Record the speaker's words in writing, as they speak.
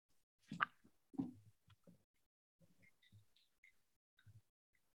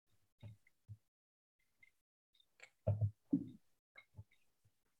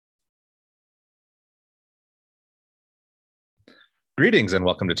Greetings and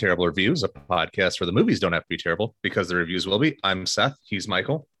welcome to Terrible Reviews, a podcast where the movies don't have to be terrible because the reviews will be. I'm Seth. He's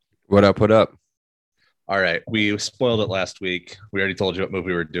Michael. What up? What up? All right. We spoiled it last week. We already told you what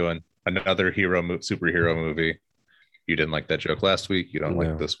movie we're doing. Another superhero movie. You didn't like that joke last week. You don't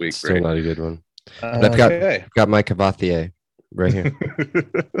like this week. Still right? not a good one. But I've got my Cavatier right here.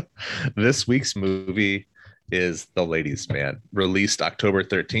 This week's movie is The Ladies' Man, released October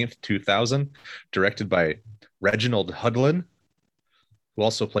 13th, 2000, directed by Reginald Hudlin, who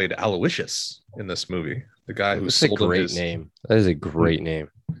also played Aloysius in this movie. The guy who sold him his name. That is a great name.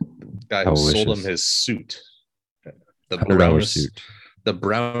 Guy who sold him his suit. The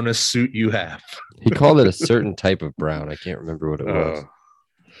brownest suit you have. He called it a certain type of brown. I can't remember what it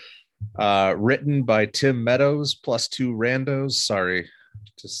was. Written by Tim Meadows plus two randos. Sorry.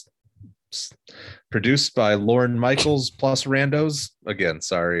 Just produced by Lorne Michaels plus randos. Again,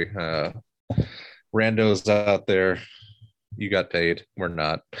 sorry. Randos out there. You got paid. We're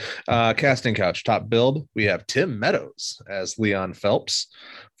not. Casting couch, top build. We have Tim Meadows as Leon Phelps.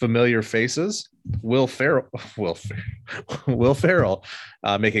 Familiar faces. Will Ferrell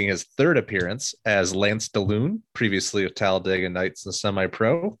making his third appearance as Lance DeLune, previously of Talladega Nights and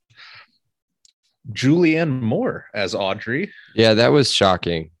Semi-Pro. Julianne Moore as Audrey. Yeah, that was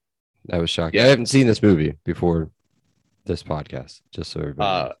shocking. Yeah. I haven't seen this movie before this podcast, just so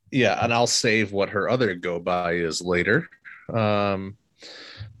everybody knows. Yeah, and I'll save what her other go-by is later.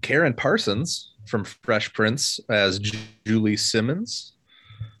 Karen Parsons from Fresh Prince as Julie Simmons.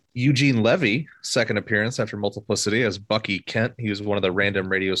 Eugene Levy, second appearance after Multiplicity as Bucky Kent. He was one of the random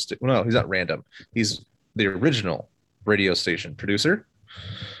radio station. No, he's not random. He's the original radio station producer.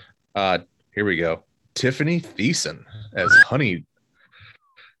 Here we go. Tiffany Thiessen as Honey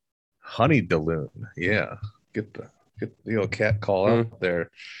DeLune. Yeah, get the old cat call out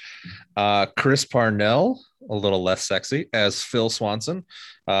there. Chris Parnell, a little less sexy, as Phil Swanson.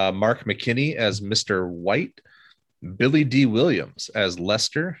 Mark McKinney as Mr. White. Billy D. Williams as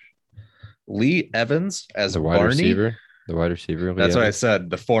Lester. Lee Evans as the wide Barney. Receiver. The wide receiver. That's what I said.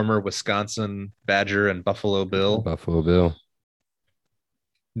 The former Wisconsin Badger and Buffalo Bill.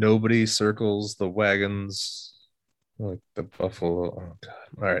 Nobody circles the wagons like the Buffalo. Oh,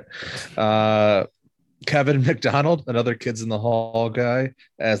 God. All right. Kevin McDonald, another Kids in the Hall guy,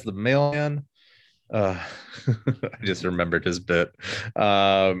 as the mailman. I just remembered his bit.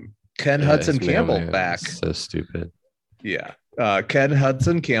 Ken Hudson Campbell back. So stupid. Yeah. Ken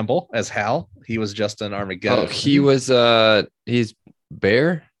Hudson Campbell as Hal. He was just in Armageddon. Oh, he was he's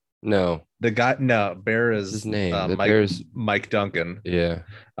Bear? No. The guy, no, Bear is his name. Mike Duncan. Yeah.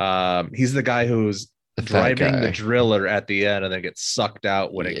 He's the guy who's driving the driller at the end and then gets sucked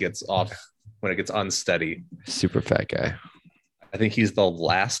out when it gets off, when it gets unsteady. Super fat guy. I think he's the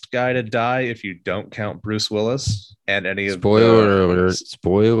last guy to die if you don't count Bruce Willis and any of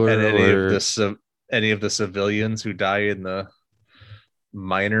any of the civilians who die in the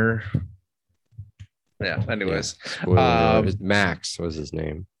minor. Yeah. Anyways, Max was his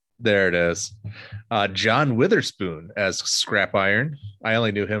name. There it is. John Witherspoon as Scrap Iron. I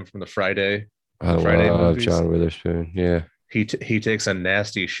only knew him from the Friday. I love John Witherspoon. Yeah. He takes a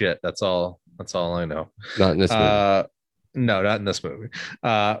nasty shit. That's all I know. Not in this movie. No, not in this movie.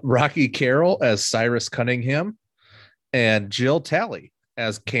 Rocky Carroll as Cyrus Cunningham and Jill Talley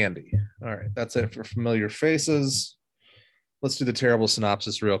as Candy. All right, that's it for familiar faces. Let's do the terrible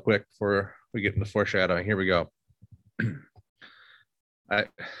synopsis real quick before we get into foreshadowing. Here we go.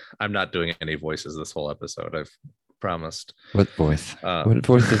 I'm not doing any voices this whole episode. I've promised. What voice? What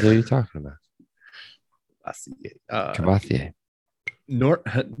voices are you talking about? Cavatier.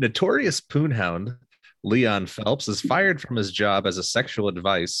 Notorious poonhound Leon Phelps is fired from his job as a sexual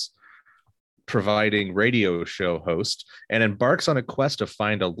advice providing radio show host and embarks on a quest to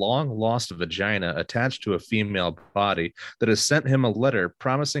find a long lost vagina attached to a female body that has sent him a letter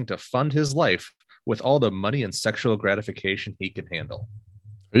promising to fund his life with all the money and sexual gratification he can handle.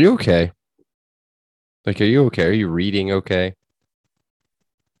 Are you okay? Are you okay? Are you reading okay?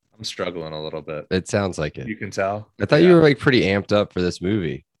 I'm struggling a little bit. It sounds like it. You can tell. I thought you were pretty amped up for this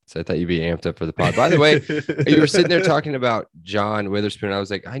movie. So I thought you'd be amped up for the pod. By the way, you were sitting there talking about John Witherspoon. I was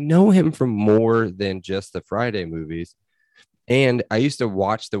like, I know him from more than just the Friday movies. And I used to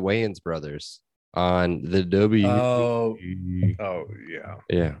watch the Wayans brothers on the W. Oh, yeah.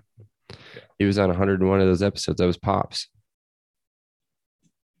 Yeah. He was on 101 of those episodes. That was Pops.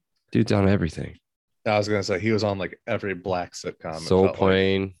 Dude's on everything. I was going to say he was on every black sitcom. Soul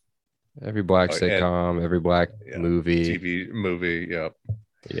Plane, every black sitcom, every black movie. TV movie, yep.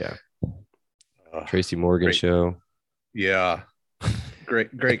 Yeah. Tracy Morgan show. Yeah.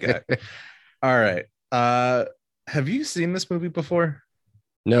 Great guy. All right. Have you seen this movie before?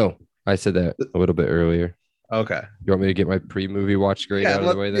 No, I said that a little bit earlier. Okay. You want me to get my pre-movie watch grade out of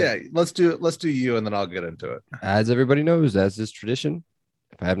the way then? Yeah, let's do it. Let's do you, and then I'll get into it. As everybody knows, as is tradition,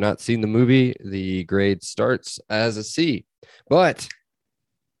 if I have not seen the movie, the grade starts as a C. But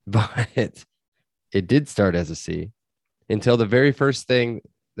it did start as a C until the very first thing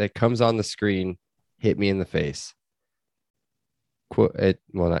that comes on the screen hit me in the face. Quote it,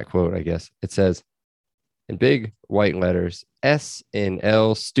 well, not quote, I guess. It says in big white letters,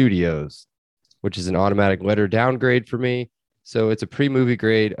 SNL Studios, which is an automatic letter downgrade for me. So it's a pre-movie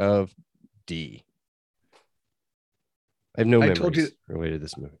grade of D. I have no memories related to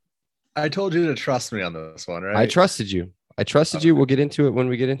this movie. I told you to trust me on this one, right? I trusted you. You. We'll get into it when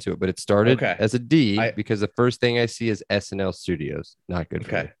we get into it, but it started as a D because the first thing I see is SNL Studios. Not good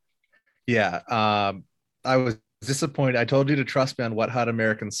for me. Yeah. I was disappointed. I told you to trust me on Wet Hot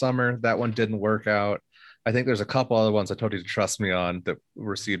American Summer. That one didn't work out. I think there's a couple other ones I told you to trust me on that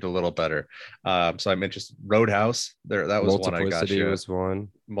received a little better. So I'm interested. Roadhouse. That was one I got you. Was one.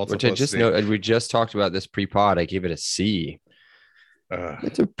 Which I just know. We just talked about this pre-pod. I gave it a C.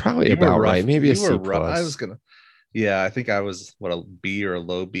 It's probably about right. Maybe a C plus. I was gonna. Yeah, I think I was a B or a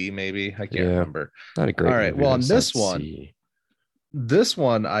low B, maybe. I can't remember. Not a great. All right. Well, on this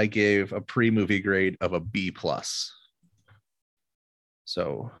one, I gave a pre-movie grade of a B plus.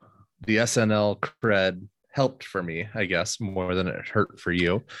 So the SNL cred helped for me, I guess, more than it hurt for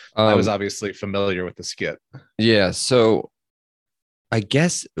you. I was obviously familiar with the skit. Yeah. So I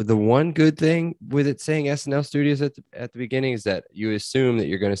guess the one good thing with it saying SNL Studios at the beginning is that you assume that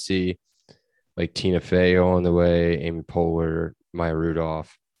you're going to see like Tina Fey on the way, Amy Poehler, Maya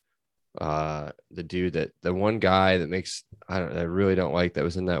Rudolph, the one guy that makes I really don't like that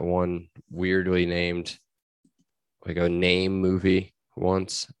was in that one weirdly named like a name movie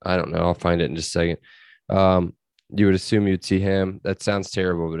once. I don't know. I'll find it in just a second. You would assume you'd see him. That sounds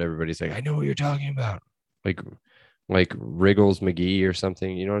terrible, but everybody's like, I know what you're talking about. Like Wriggles McGee or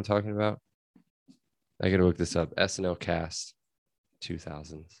something. You know what I'm talking about? I gotta look this up. SNL cast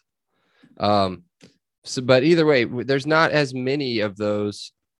 2000s. But either way, there's not as many of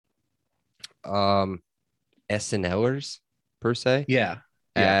those SNLers per se.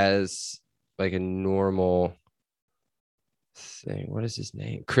 As like a normal thing. What is his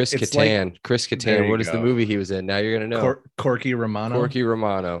name? Chris Kattan. Chris Kattan. What is the movie he was in? Now you're gonna know. Corky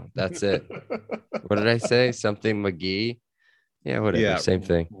Romano. That's it. What did I say? Something McGee. Yeah, whatever. Yeah, same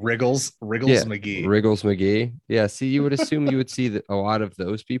thing. Wriggles McGee. Wriggles McGee. Yeah. See, you would assume you would see a lot of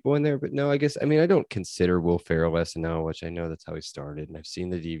those people in there, but no, I don't consider Will Ferrell SNL, which I know that's how he started, and I've seen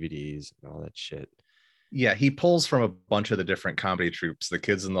the DVDs and all that shit. Yeah, he pulls from a bunch of the different comedy troupes. The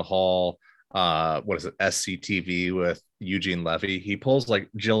Kids in the Hall. What is it? SCTV with Eugene Levy. He pulls like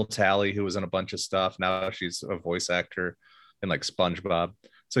Jill Talley, who was in a bunch of stuff. Now she's a voice actor in like SpongeBob.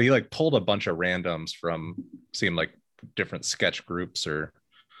 So he like pulled a bunch of randoms from seemed like different sketch groups or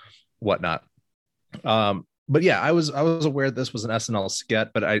whatnot. But yeah, I was aware this was an SNL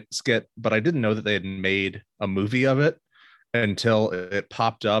skit, but I didn't know that they had made a movie of it until it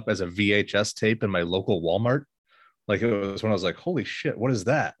popped up as a VHS tape in my local Walmart. Like it was when I was like, holy shit, what is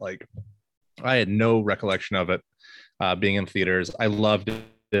that? Like I had no recollection of it being in theaters. I loved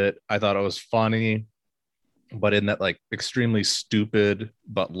it. I thought it was funny, but in that like extremely stupid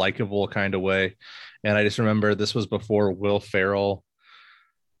but likable kind of way. And I just remember this was before Will Ferrell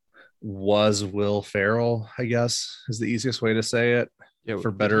was Will Ferrell, I guess is the easiest way to say it. Yeah,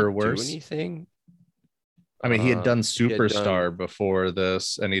 for better or worse. Do anything? I mean, he had done Superstar before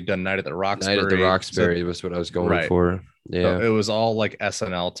this, and he'd done Night at the Roxbury. Night at the Roxbury was what I was going for. Yeah, so it was all like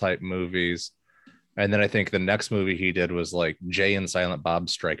SNL type movies. And then I think the next movie he did was like Jay and Silent Bob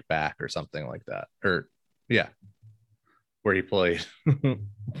Strike Back or something like that. Or yeah, where he played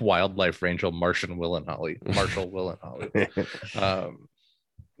wildlife ranger Marshall Willenholly,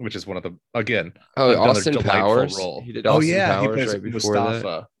 which is one of the Austin Powers role. He did Austin Powers he plays right before Mustafa.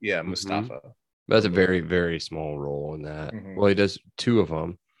 That. Yeah, Mustafa. Mm-hmm. That's a very, very small role in that. Mm-hmm. Well, he does two of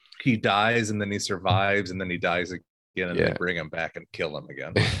them. He dies and then he survives and then he dies again and they bring him back and kill him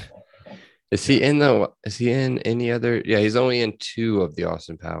again. Is he in any other? Yeah, he's only in two of the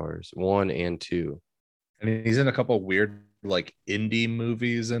Austin Powers, 1 and 2. And he's in a couple of weird like indie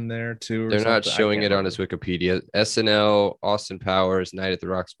movies in there too. They're not showing it on his Wikipedia. SNL, Austin Powers, Night at the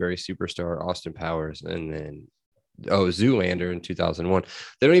Roxbury, Superstar, Austin Powers, and then Zoolander in 2001.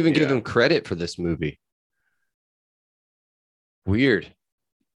 They don't even give him credit for this movie. Weird.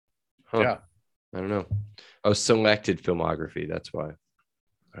 Huh. Yeah. I don't know. Selected filmography. That's why.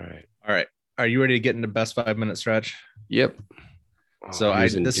 All right. Are you ready to get into best 5 minute stretch? Yep. So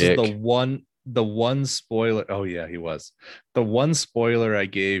this is the one the one spoiler. Oh yeah, he was. The one spoiler I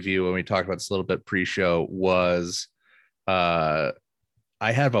gave you when we talked about this a little bit pre-show was I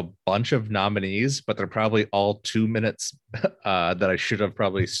have a bunch of nominees, but they're probably all 2 minutes that I should have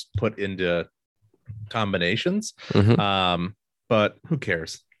probably put into combinations. But who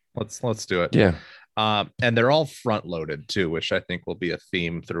cares? Let's do it. Yeah. And they're all front loaded too, which I think will be a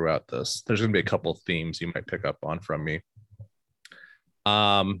theme throughout this. There's going to be a couple themes you might pick up on from me.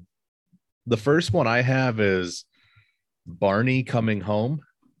 The first one I have is Barney coming home.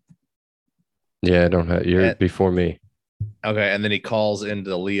 Yeah, I don't have. You're before me. Okay, and then he calls into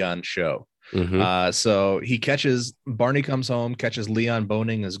the Leon show. So Barney comes home, catches Leon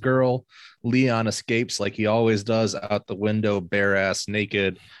boning his girl. Leon escapes like he always does out the window, bare ass,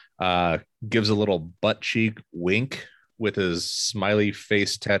 naked. Gives a little butt cheek wink with his smiley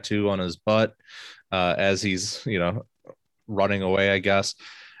face tattoo on his butt as he's, running away, I guess.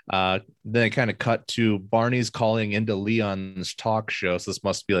 Then it kind of cut to Barney's calling into Leon's talk show. So this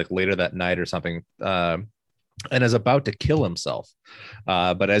must be like later that night or something. And is about to kill himself.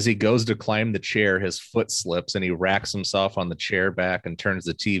 But as he goes to climb the chair, his foot slips and he racks himself on the chair back and turns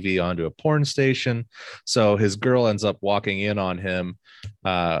the TV onto a porn station. So his girl ends up walking in on him,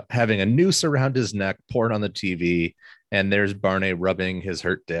 having a noose around his neck, porn on the TV. And there's Barney rubbing his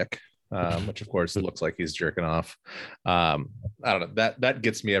hurt dick, which of course looks like he's jerking off. I don't know. That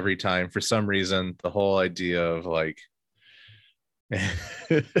gets me every time. For some reason, the whole idea of like,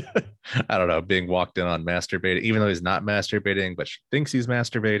 I don't know, being walked in on masturbating, even though he's not masturbating, but she thinks he's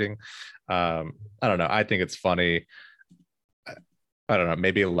masturbating. I don't know. I think it's funny. I don't know.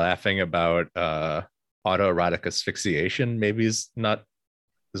 Maybe laughing about autoerotic asphyxiation maybe is a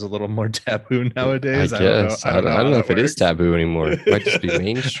little more taboo nowadays. I guess. I don't know if it is taboo anymore. It might just be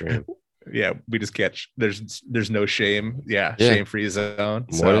mainstream. Yeah, we just catch. There's no shame. Yeah. Shame-free zone.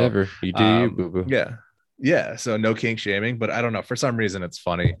 Whatever you do, you boo boo. Yeah, so no kink shaming, but I don't know. For some reason, it's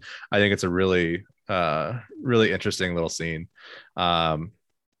funny. I think it's a really, really interesting little scene. So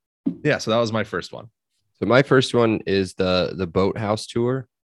that was my first one. So my first one is the boathouse tour.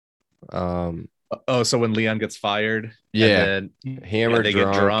 So when Leon gets fired, hammered, they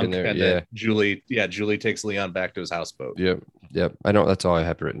get drunk, and then Julie takes Leon back to his houseboat. Yep. I don't. That's all I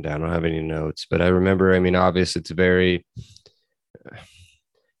have written down. I don't have any notes, but I remember. I mean, obviously, it's very.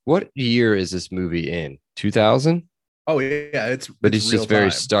 What year is this movie in? 2000? Oh yeah, but he's just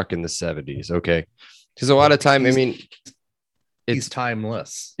very stuck in the 70s. Okay, because a lot of time, he's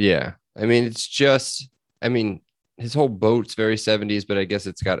timeless. Yeah, I mean, it's just, his whole boat's very 70s, but I guess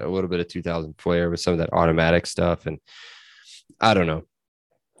it's got a little bit of 2000 flair with some of that automatic stuff, and I don't know.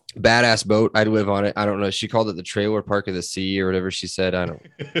 Badass boat. I'd live on it. I don't know. She called it the trailer park of the sea or whatever she said. I don't.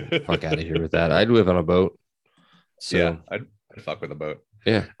 Fuck out of here with that. I'd live on a boat. So yeah, I'd fuck with a boat.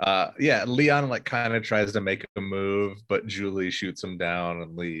 Yeah. Leon like kind of tries to make a move, but Julie shoots him down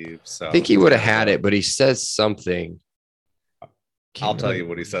and leaves. So I think he would have had it, but he says something. I'll tell you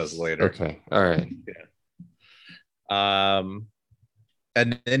what he says later. Okay. All right. Yeah.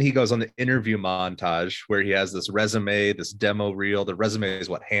 And then he goes on the interview montage where he has this resume, this demo reel. The resume is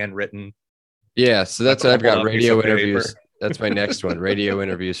handwritten. Yeah. So that's what I've got. Radio interviews. That's my next one. Radio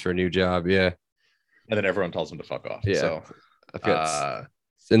interviews for a new job. Yeah. And then everyone tells him to fuck off. Yeah. So.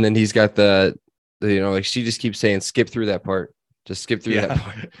 And then he's got the like she just keeps saying skip through that part, just skip through that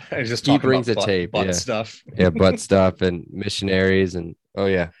part. He brings a tape, butt stuff. Butt stuff and missionaries and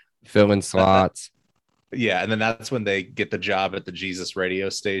filling slots. And then that's when they get the job at the Jesus radio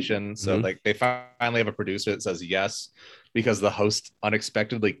station. So like they finally have a producer that says yes, because the host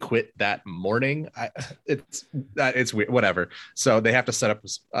unexpectedly quit that morning. It's weird, whatever. So they have to set up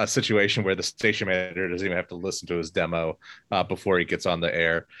a situation where the station manager doesn't even have to listen to his demo before he gets on the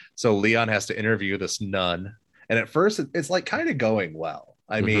air. So Leon has to interview this nun. And at first it's like kind of going well.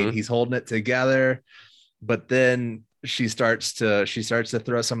 I mean, he's holding it together, but then she starts to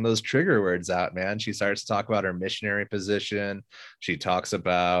throw some of those trigger words out, man. She starts to talk about her missionary position. She talks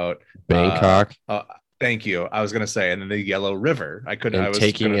about Bangkok. Thank you. I was going to say, and then the Yellow River. I was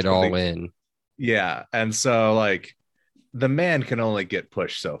taking it all in. Yeah. And so like the man can only get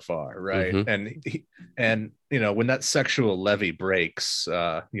pushed so far. Right. And when that sexual levee breaks,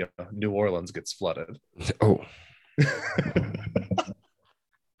 New Orleans gets flooded. Oh,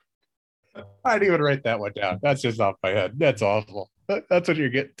 I didn't even write that one down. That's just off my head. That's awful. That's what you're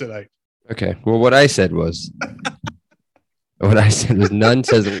getting tonight. Okay. Well, what I said was Nunn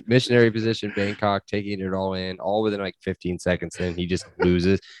says missionary position, Bangkok, taking it all in, all within like 15 seconds. Then he just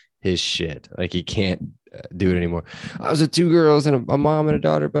loses. his shit. Like he can't do it anymore. I was with two girls and a mom and a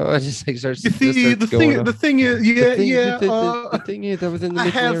daughter, but I just like starts. The thing is, The thing is, I was in the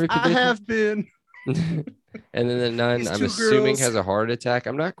missionary I position. have been. And then the nun, These I'm two assuming, girls. has a heart attack.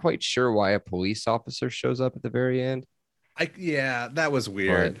 I'm not quite sure why a police officer shows up at the very end. That was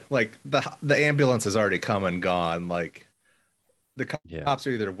weird. Like the ambulance has already come and gone. Like the cops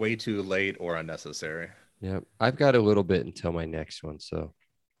are either way too late or unnecessary. Yep. I've got a little bit until my next one. So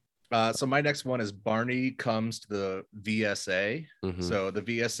my next one is Barney comes to the VSA. Mhm. So the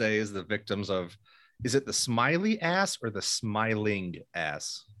VSA is the victims of, is it the smiley ass or the smiling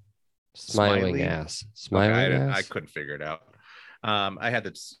ass? Smiling ass. Smiling ass. I couldn't figure it out. I had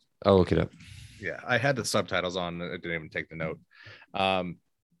to. I'll look it up. Yeah, I had the subtitles on. I didn't even take the note.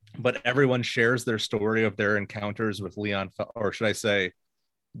 But everyone shares their story of their encounters with Leon, or should I say,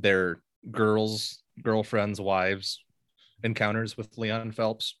 their girlfriends, wives encounters with Leon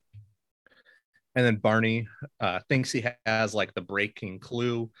Phelps. And then Barney thinks he has like the breaking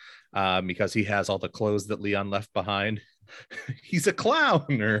clue because he has all the clothes that Leon left behind. He's a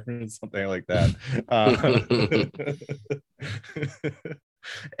clown or something like that.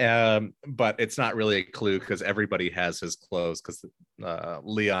 But it's not really a clue because everybody has his clothes because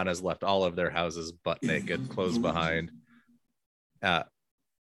Leon has left all of their houses butt naked, clothes behind. And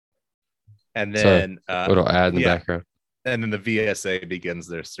then little ad in the background. And then the VSA begins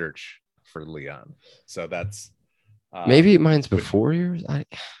their search for Leon. So that's maybe mine's before yours. I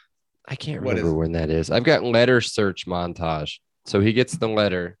can't remember when that is. I've got letter search montage. So he gets the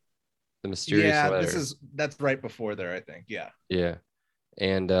letter, the mysterious letter. That's right before there, I think. Yeah. Yeah.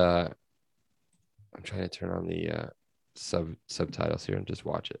 And I'm trying to turn on the subtitles here and just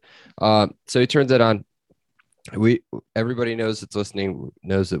watch it. So he turns it on. Everybody knows that's listening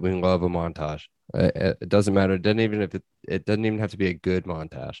knows that we love a montage. It doesn't matter. It doesn't even have to be a good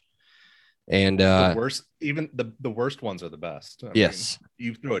montage. And the worst, even the worst ones are the best. I mean,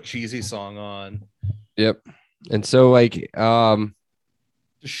 you throw a cheesy song on. Yep. And so like to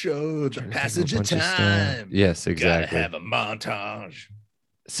show the passage of time. Yes, exactly. Gotta have a montage.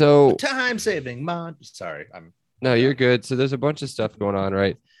 So time saving montage. Sorry, no, you're good. So there's a bunch of stuff going on,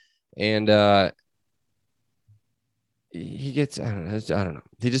 right? And he gets I don't know.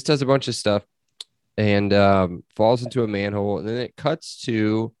 He just does a bunch of stuff and falls into a manhole, and then it cuts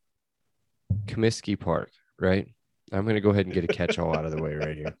to Comiskey Park, right? I'm going to go ahead and get a catch-all out of the way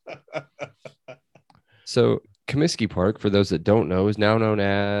right here. So Comiskey Park, for those that don't know, is now known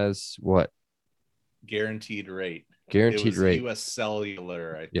as what? Guaranteed Rate. Guaranteed Rate. U.S.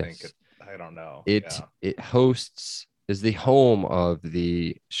 Cellular, I think. I don't know. It is the home of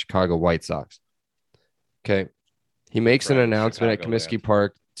the Chicago White Sox. Okay. He makes an announcement at Comiskey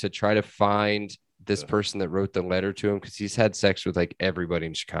Park to try to find this person that wrote the letter to him because he's had sex with like everybody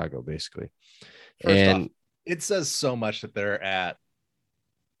in Chicago, basically. First off, it says so much that they're at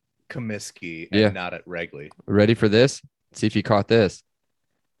Comiskey and not at Wrigley. Ready for this? See if you caught this.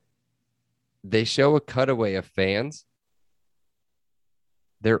 They show a cutaway of fans.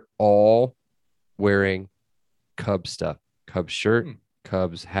 They're all wearing Cubs stuff. Cubs shirt,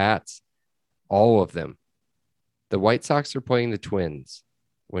 Cubs hats, all of them. The White Sox are playing the Twins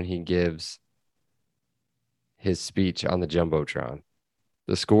when he gives his speech on the Jumbotron.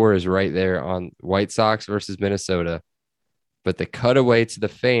 The score is right there on White Sox versus Minnesota, but the cutaway to the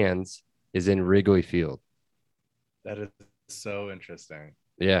fans is in Wrigley Field. That is so interesting.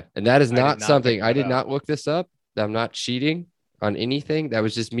 Yeah, and that is not something I did not look this up. I'm not cheating on anything. That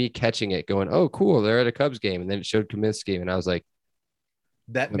was just me catching it, going, "Oh, cool! They're at a Cubs game," and then it showed Comiskey, and I was like,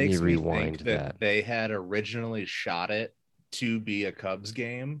 "That makes me think that they had originally shot it to be a Cubs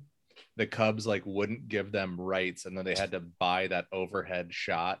game. The Cubs like wouldn't give them rights, and then they had to buy that overhead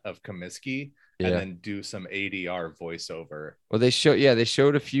shot of Comiskey and then do some ADR voiceover." Well, they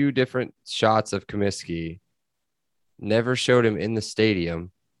showed a few different shots of Comiskey. Never showed him in the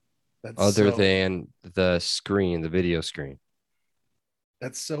stadium, than the screen, the video screen.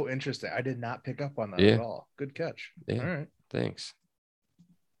 That's so interesting. I did not pick up on that at all. Good catch. Yeah. All right. Thanks.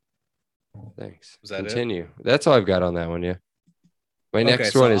 Was that Continue. That's all I've got on that one. Yeah. My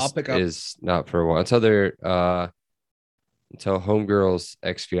next one is not for a while until Homegirl's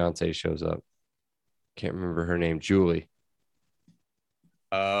ex-fiance shows up. Can't remember her name. Julie.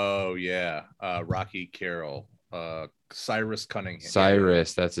 Oh yeah. Rocky Carroll. Cyrus Cunningham.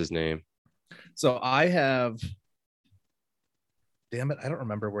 Cyrus, that's his name. So I have, damn it, I don't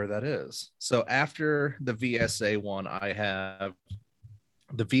remember where that is. So after the VSA one, I have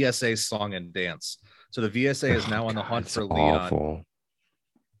the VSA Song and Dance. So the VSA is now on the hunt for Leon. Awful.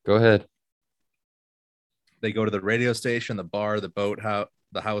 Go ahead. They go to the radio station, the bar, the boathouse,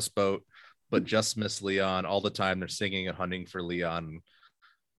 the houseboat, but just miss Leon all the time. They're singing and hunting for Leon.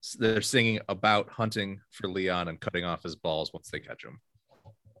 They're singing about hunting for Leon and cutting off his balls once they catch him.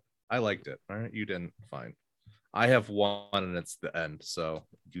 I liked it. All right, you didn't. Fine. I have one, and it's the end. So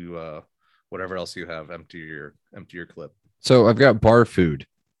you, whatever else you have, empty your clip. So I've got bar food.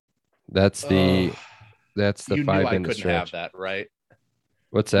 That's the you 5 knew I minute couldn't stretch. have that, right?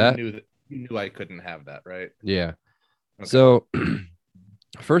 What's that? You knew I couldn't have that, right? Yeah. Okay. So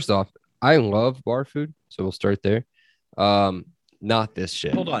first off, I love bar food, so we'll start there. Not this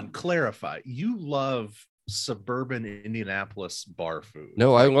shit. Hold on, clarify. You love suburban Indianapolis bar food?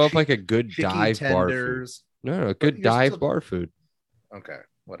 No, I love like a good dive tenders. bar food. No, a good dive bar food. Okay,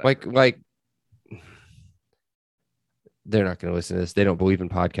 whatever. Like they're not going to listen to this. They don't believe in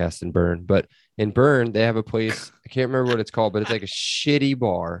podcasts in Bern, but in Bern they have a place. I can't remember what it's called, but it's like a shitty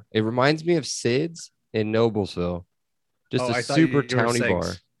bar. It reminds me of Sid's in Noblesville. Just a super towny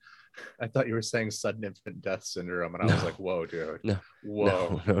bar. I thought you were saying sudden infant death syndrome, and I was like, "Whoa, dude! No,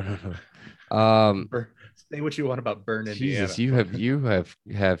 whoa, no. Say what you want about Bern, Indiana. Jesus, you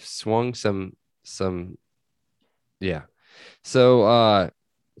have swung some. Yeah. So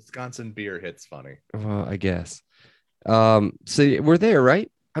Wisconsin beer hits funny. Well, I guess. So we're there, right?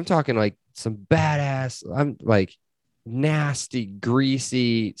 I'm talking like some badass. I'm like nasty,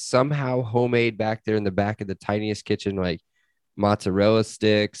 greasy, somehow homemade back there in the back of the tiniest kitchen, like mozzarella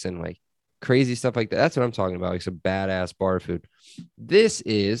sticks and like crazy stuff like that. That's what I'm talking about, like some badass bar food. This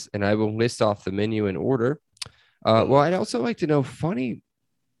is, and I will list off the menu in order. Well, I'd also like to know, funny,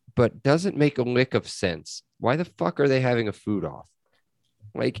 but doesn't make a lick of sense. Why the fuck are they having a food off?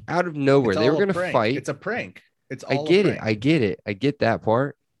 Like out of nowhere, they were going to fight. It's a prank. I get it. I get that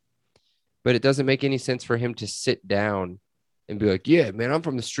part, but it doesn't make any sense for him to sit down and be like, "Yeah, man, I'm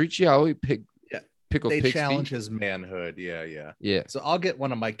from the streets. Yeah, I'll eat pickled pig's feet." They challenge his manhood. Yeah. So I'll get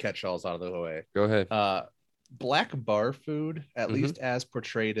one of my catch-alls out of the way. Go ahead. Black bar food, at least as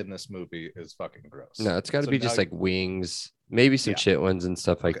portrayed in this movie, is fucking gross. No, it's got to be just like wings, maybe some chitlins and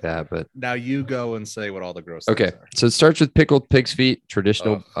stuff like that. But now you go and say what all the gross. Okay, things are. So it starts with pickled pig's feet,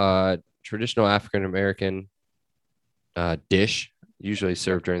 traditional African American dish, usually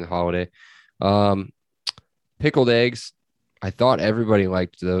served during the holiday. Pickled eggs. I thought everybody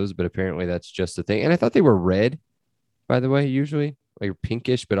liked those, but apparently that's just a thing. And I thought they were red, by the way, usually like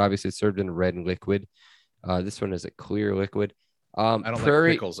pinkish, but obviously served in a red liquid. This one is a clear liquid. I don't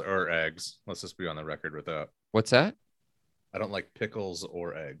like pickles or eggs. Let's just be on the record with that. What's that? I don't like pickles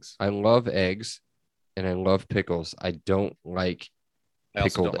or eggs. I love eggs and I love pickles. I don't like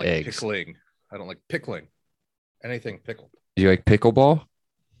pickled eggs. Pickling. I don't like pickling. Anything pickled. Do you like pickleball?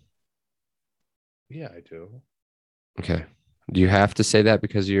 Yeah, I do. Okay. Do you have to say that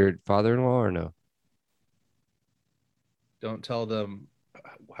because of your father-in-law or no? Don't tell them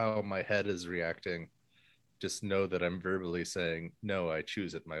how my head is reacting. Just know that I'm verbally saying, no, I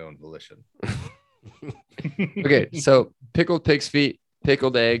choose at my own volition. Okay, so pickled pig's feet,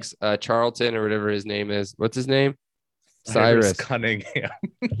 pickled eggs, Charlton or whatever his name is. What's his name? Cyrus Cunningham.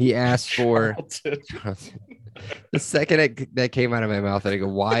 He asked for the second that came out of my mouth, and I go,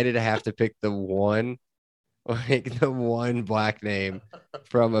 why did I have to pick the one black name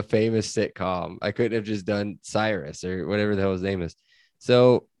from a famous sitcom? I couldn't have just done Cyrus or whatever the hell his name is.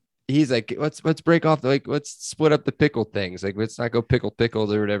 So he's like, let's break off, let's split up the pickled things. Like, let's not go pickled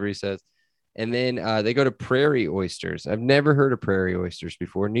or whatever he says. And then they go to prairie oysters. I've never heard of prairie oysters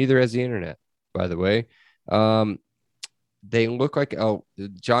before. Neither has the internet, by the way. They look like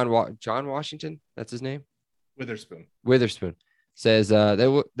John Washington. That's his name. Witherspoon says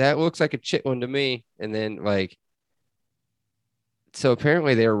that looks like a chitlin to me. And then so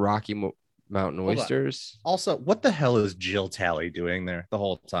apparently they're Rocky Mountain oysters. Also, what the hell is Jill Talley doing there the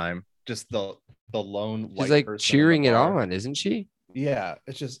whole time? Just the lone white. She's like cheering it on, isn't she? Yeah,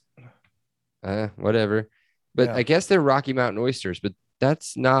 it's just whatever. But yeah. I guess they're Rocky Mountain oysters, but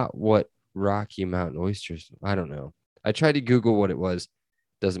that's not what Rocky Mountain oysters. I don't know. I tried to Google what it was.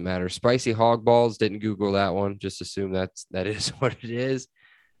 Doesn't matter. Spicy hog balls. Didn't Google that one. Just assume that is what it is.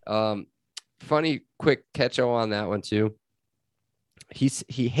 Funny quick catch-all on that one too. He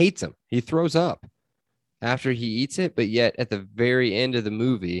hates them. He throws up after he eats it, but yet at the very end of the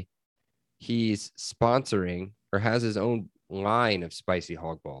movie, he's sponsoring or has his own line of spicy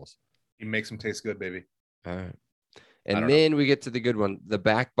hog balls. He makes them taste good, baby. All right. And then we get to the good one, the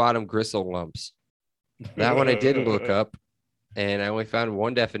back bottom gristle lumps. That one I did look up, and I only found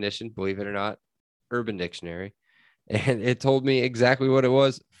one definition, believe it or not, Urban Dictionary. And it told me exactly what it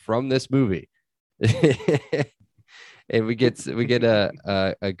was from this movie. And we get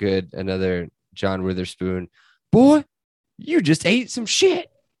another John Witherspoon. Boy, You just ate some shit.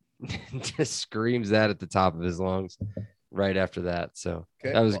 Just screams that at the top of his lungs right after that. So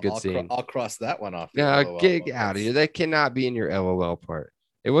Okay, that was a good I'll scene. I'll cross that one off. your Now LOL get one. out of here. That cannot be in your LOL part.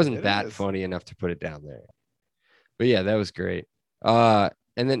 It wasn't It that is. funny enough to put it down there. But yeah, that was great. And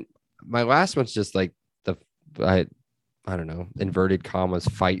then my last one's just like I don't know, inverted commas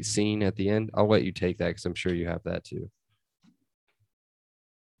fight scene at the end. I'll let you take that because I'm sure you have that too.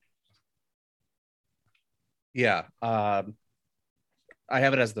 Yeah. I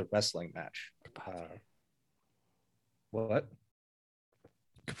have it as the wrestling match. What?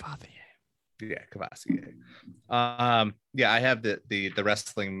 Yeah, Cavassier. Yeah, I have the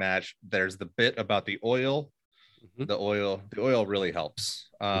wrestling match. There's the bit about the oil. Mhm. The oil really helps.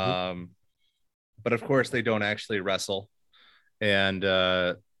 But of course they don't actually wrestle. And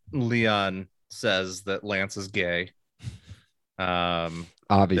Leon says that Lance is gay.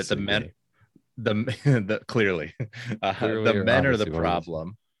 Obviously, that the men gay. clearly Clearly the or men are the obviously,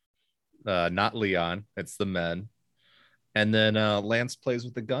 problem, not Leon. It's the men. And then Lance plays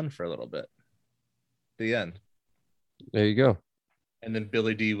with the gun for a little bit. The end. There you go. And then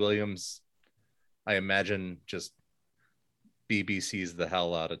Billy D. Williams, I imagine, just BBC's the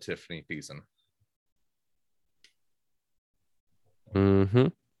hell out of Tiffany Thiessen. Mm-hmm.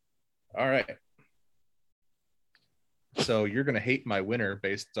 All right. So you're going to hate my winner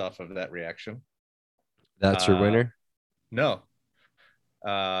based off of that reaction. That's your winner? No.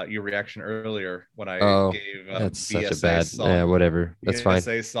 Your reaction earlier when I gave that's BSA such a bad song. Yeah, whatever. That's fine.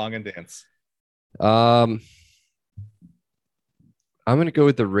 BSA song and dance. I'm gonna go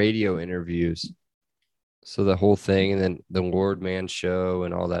with the radio interviews. So the whole thing, and then the Lord Man show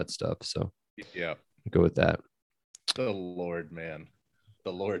and all that stuff. So yeah, I'll go with that. The Lord Man.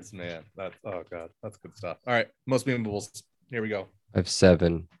 The Lord's Man. That's oh god, that's good stuff. All right, most memorables. Here we go. I have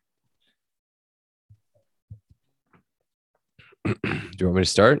 7. Do you want me to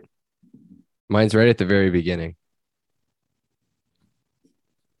start? Mine's right at the very beginning.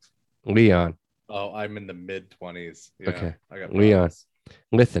 Leon. Oh, I'm in the mid-20s. Yeah, Okay. I got Leon. problems.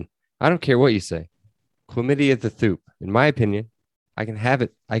 Listen, I don't care what you say. Chlamydia the Thoop. In my opinion, I can have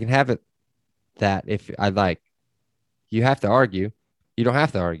it. I can have it that if I like. You have to argue. You don't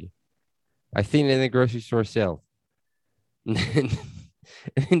have to argue. I seen it in the grocery store shelf.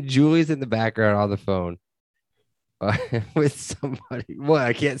 And Julie's in the background on the phone with somebody. What?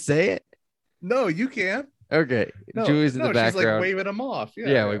 I can't say it? No, you can. Okay. No, Julie's in the background. She's like waving him off.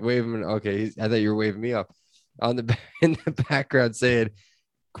 Yeah, like waving him. Okay. I thought you were waving me off. In the background saying,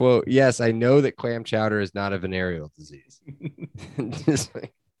 quote, yes, I know that clam chowder is not a venereal disease. Just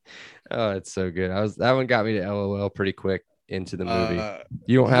like, oh, it's so good. That one got me to LOL pretty quick into the movie.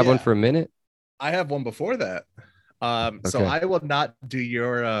 You don't have one for a minute? I have one before that. So I will not do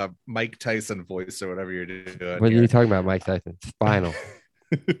your Mike Tyson voice or whatever you're doing. What are you talking about, Mike Tyson? Spinal.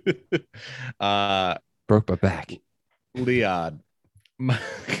 Broke my back. Leon.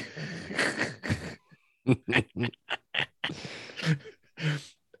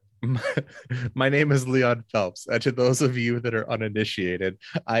 My name is Leon Phelps, and to those of you that are uninitiated,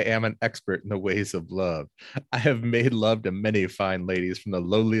 I am an expert in the ways of love. I have made love to many fine ladies, from the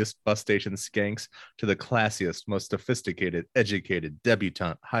lowliest bus station skanks to the classiest, most sophisticated, educated,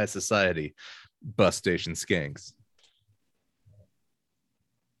 debutante, high society bus station skanks.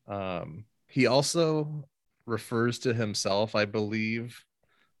 He also refers to himself, I believe,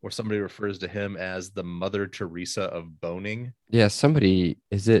 or somebody refers to him as the Mother Teresa of boning. Yeah, somebody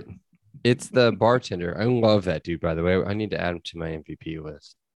is it? It's the bartender. I love that dude, by the way. I need to add him to my MVP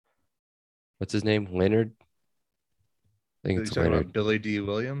list. What's his name? Leonard? I think it's Leonard. Billy D.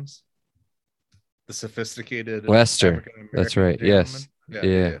 Williams, the sophisticated Lester. That's right. Yes.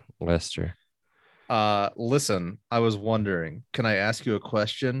 Yeah, Lester. Listen, I was wondering, can I ask you a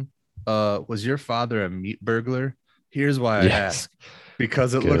question? Was your father a meat burglar? Here's why I ask.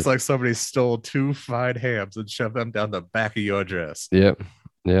 Because it looks like somebody stole 2 fried hams and shoved them down the back of your dress. Yep.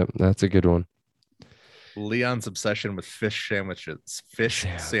 That's a good one. Leon's obsession with fish sandwiches.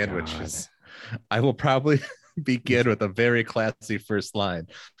 God. I will probably begin with a very classy first line.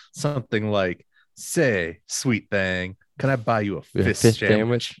 Something like, say, sweet thing, can I buy you a fish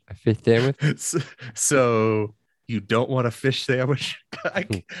sandwich? A fish sandwich? So you don't want a fish sandwich?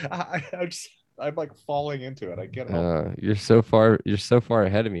 I'm like falling into it. I get it. You're so far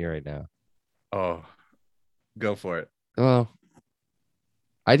ahead of me right now. Oh, go for it. Well,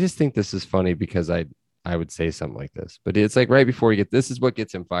 I just think this is funny because I would say something like this, but it's like right before this is what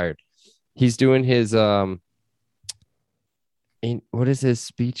gets him fired. He's doing his what is his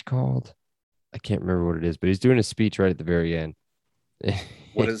speech called? I can't remember what it is, but he's doing a speech right at the very end.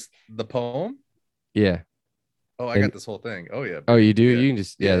 What is the poem? Yeah. Oh, I And got this whole thing. Oh yeah. oh, you Baby. do? Yeah. You can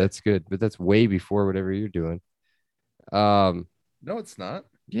just Yeah. that's good, but that's way before whatever you're doing. Um, No, it's not.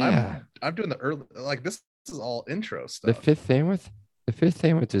 yeah, I'm doing the early, like this is all intro the stuff. fifth sandwich. The fifth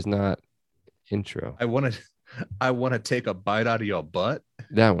sandwich is not intro. I want to I want to take a bite out of your butt.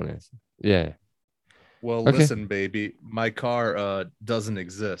 That one is. Yeah. Well, Okay. listen, baby, my car doesn't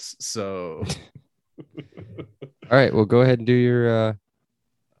exist. So All right. Well, go ahead and do your. uh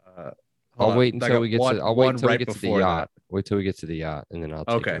hold I'll on. wait I until got we get to. I'll wait one until we right get to the before that. yacht. Wait till we get to the yacht, and then I'll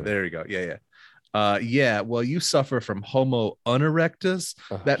take Okay, over. there you go. Yeah, yeah. Yeah, well, you suffer from homo unerectus.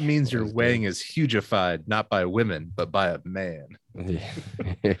 Oh, That means your that's weighing good. is hugified, not by women, but by a man.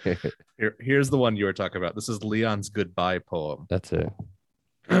 Here's the one you were talking about. This is Leon's goodbye poem. That's it.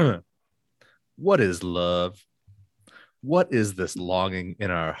 What is love? What is this longing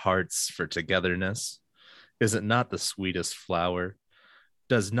in our hearts for togetherness? Is it not the sweetest flower?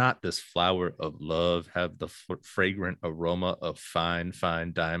 Does not this flower of love have the fragrant aroma of fine,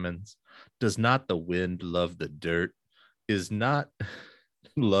 fine diamonds? Does not the wind love the dirt? Is not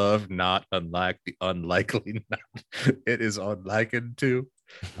love not unlike the unlikely not it is unlikened to?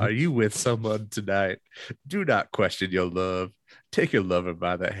 Are you with someone tonight? Do not question your love. Take your lover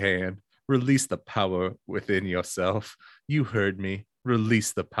by the hand. Release the power within yourself. You heard me.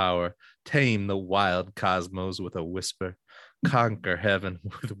 Release the power. Tame the wild cosmos with a whisper. Conquer heaven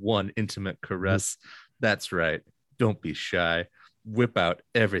with one intimate caress. That's right. Don't be shy. Whip out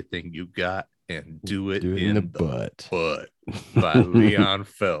everything you got and do it in the butt. By Leon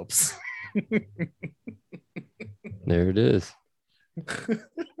Phelps. There it is.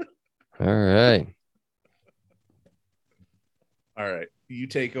 All right. All right. You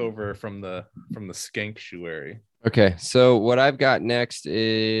take over from the Skanktuary. Okay. So what I've got next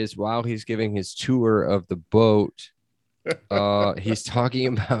is while he's giving his tour of the boat, he's talking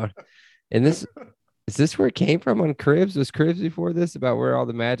about, and this is this where it came from on Cribs? Was Cribs before this about where all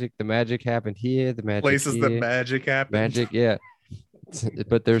the magic happened here, the magic places here, that magic happens. magic, yeah.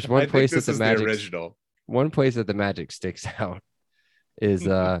 But there's one place that the magic, original. one place that the magic sticks out is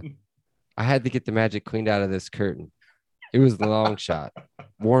I had to get the magic cleaned out of this curtain. It was the long shot.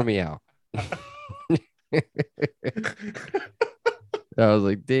 Wore me out. I was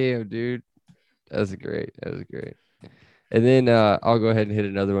like, damn, dude. That was great. And then I'll go ahead and hit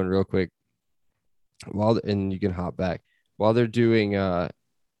another one real quick. And you can hop back. While they're doing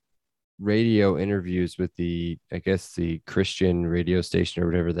radio interviews with the Christian radio station or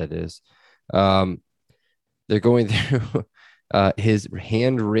whatever that is, they're going through his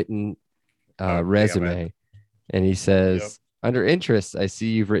handwritten resume. And he says, under interest, I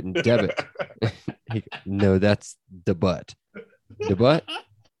see you've written debit. No, that's the butt. The butt?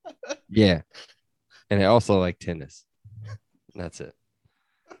 Yeah. And I also like tennis. That's it.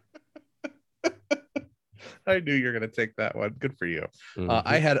 I knew you were going to take that one. Good for you.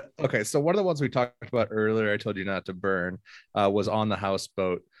 Mm-hmm. So one of the ones we talked about earlier, I told you not to burn, was on the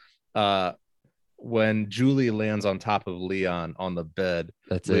houseboat. When Julie lands on top of Leon on the bed,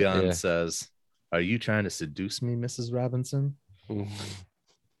 Leon says, "Are you trying to seduce me, Mrs. Robinson?" I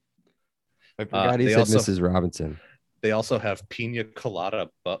forgot he said Mrs. Robinson. They also have pina colada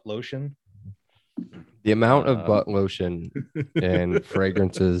butt lotion. The amount of butt lotion and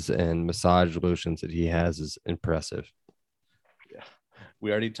fragrances and massage lotions that he has is impressive. Yeah.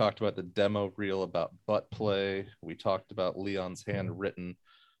 We already talked about the demo reel about butt play. We talked about Leon's handwritten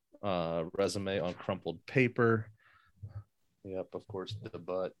resume on crumpled paper. Yep, of course, the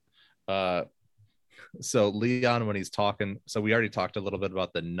butt. So Leon, when he's talking, so we already talked a little bit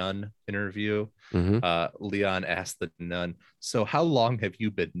about the nun interview. Mm-hmm. Leon asked the nun, "So how long have you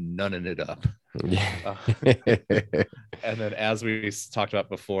been nunning it up?" And then, as we talked about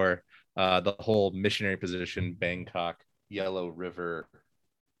before, the whole missionary position, Bangkok, Yellow River,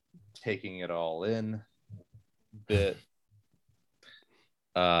 taking it all in bit.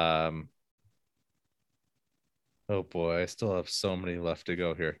 Oh boy, I still have so many left to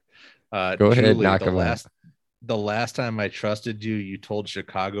go here. Go ahead, Julie, knock them out. The last time I trusted you, you told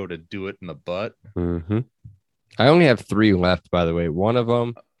Chicago to do it in the butt. Mm-hmm. I only have 3 left, by the way. One of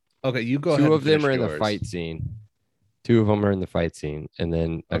them. Okay, you go ahead. 2 of them are in the fight scene. 2 of them are in the fight scene, and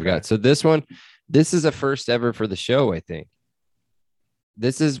then I've got. So this one, this is a first ever for the show. I think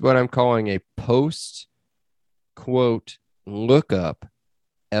this is what I'm calling a post quote lookup.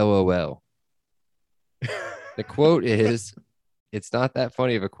 LOL. The quote is, it's not that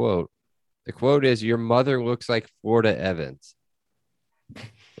funny of a quote. The quote is, your mother looks like Florida Evans.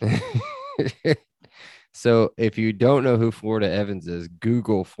 So if you don't know who Florida Evans is,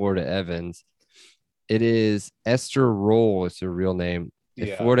 Google Florida Evans. It is Esther Roll. It's her real name. If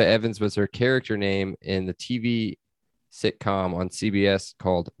Yeah. Florida Evans was her character name in the TV sitcom on CBS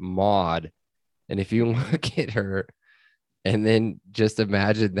called Maude. And if you look at her and then just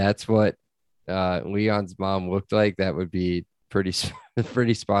imagine that's what Leon's mom looked like, that would be pretty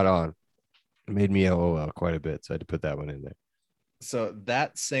spot on. It made me LOL quite a bit, so I had to put that one in there. So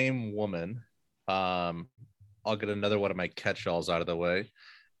that same woman, I'll get another one of my catch-alls out of the way.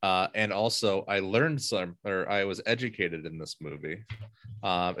 And also I was educated in this movie.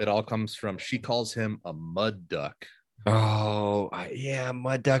 It all comes from, she calls him a mud duck. Oh, yeah,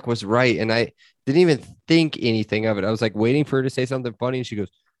 Mud Duck was right. And I didn't even think anything of it. I was like waiting for her to say something funny. And she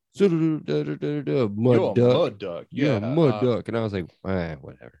goes, Mud Duck. Mud duck. You're a Mud Duck. And I was like,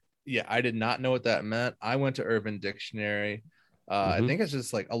 whatever. Yeah, I did not know what that meant. I went to Urban Dictionary. I think it's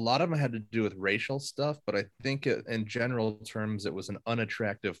just like a lot of them had to do with racial stuff, but I think in general terms, it was an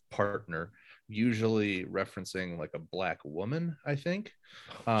unattractive partner, usually referencing like a black woman, I think.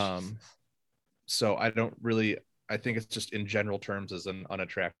 So I think it's just in general terms as an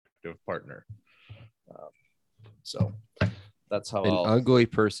unattractive partner. So that's how ugly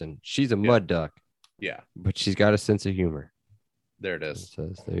person. She's a mud duck. Yeah. But she's got a sense of humor. There it is.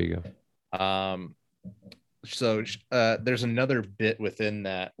 There you go. So there's another bit within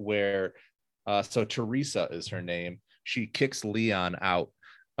that where so Teresa is her name. She kicks Leon out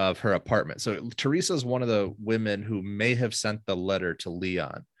of her apartment. So Teresa is one of the women who may have sent the letter to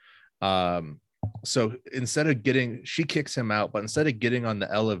Leon. So she kicks him out, but instead of getting on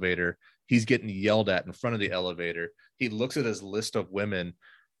the elevator, he's getting yelled at in front of the elevator. He looks at his list of women,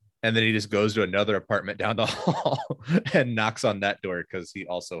 and then he just goes to another apartment down the hall and knocks on that door because he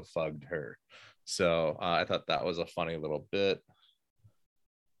also fugged her. So I thought that was a funny little bit.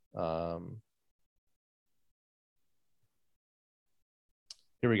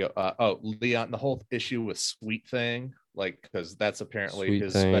 Here we go. Leon, the whole issue with Sweet Thing, like, because that's apparently Sweet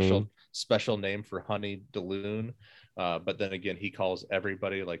his Thing. special name for Honey DeLune. But then again, he calls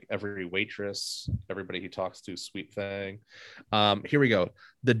everybody, like every waitress, everybody he talks to, Sweet Thing. Here we go.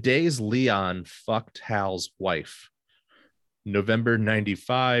 The days Leon fucked Hal's wife. November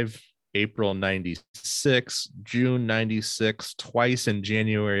 95, April 96, June 96, twice in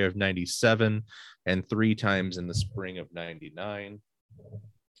January of 97, and 3 times in the spring of 99.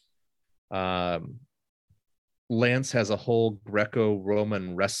 Lance has a whole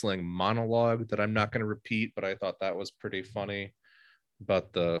Greco-Roman wrestling monologue that I'm not going to repeat, but I thought that was pretty funny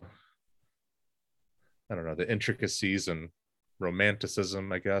about the intricacies and romanticism,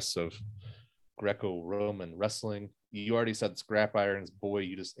 I guess, of Greco-Roman wrestling. You already said scrap irons. Boy,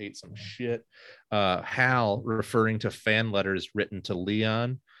 you just ate some shit. Hal referring to fan letters written to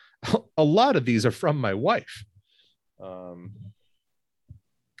Leon. A lot of these are from my wife.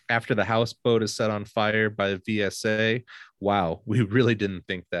 After the houseboat is set on fire by the VSA. Wow, we really didn't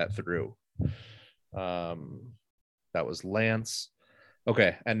think that through. That was Lance.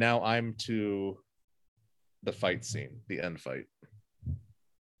 Okay, and now I'm to the fight scene, the end fight.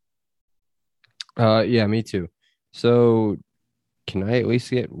 Yeah, me too. So can I at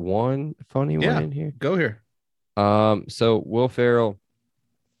least get one funny one in here? Go here. So Will Ferrell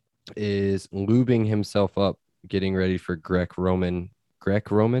is lubing himself up, getting ready for Greco-Roman,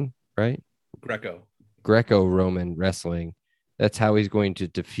 right? Greco-Roman wrestling. That's how he's going to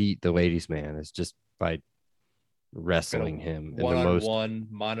defeat the ladies' man, is just by wrestling him in the most one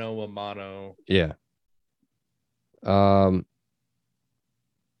mano a mano. Yeah. And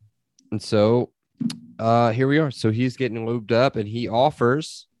so here we are. So he's getting lubed up, and he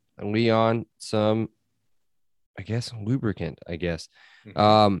offers Leon some, I guess, lubricant, I guess.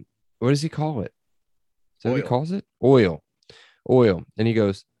 Mm-hmm. What does he call it? Is that what he calls it? Oil. And he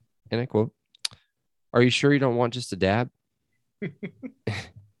goes, and I quote, "Are you sure you don't want just a dab?" It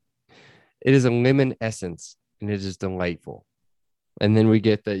is a lemon essence, and it is delightful. And then we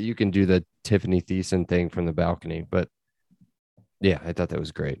get that you can do the Tiffany Thiessen thing from the balcony. But yeah, I thought that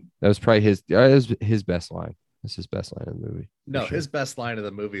was great. That was probably his best line. That's his best line of the movie. No, his best line of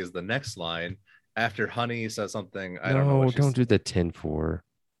the movie is the next line after Honey says something. I don't know. Don't do the 10-4.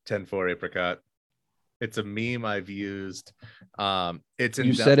 10-4 apricot. It's a meme I've used.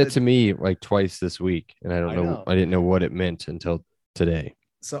 You said it to me like twice this week, and I didn't know what it meant until today.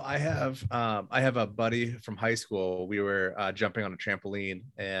 So I have a buddy from high school. We were jumping on a trampoline,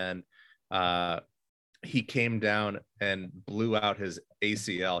 and he came down and blew out his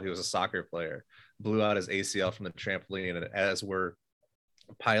ACL. He was a soccer player, blew out his ACL from the trampoline. And as we're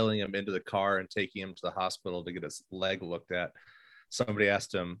piling him into the car and taking him to the hospital to get his leg looked at, somebody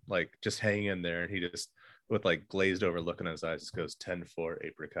asked him, like, just hang in there. And he just, with like glazed over look in his eyes, just goes 10-4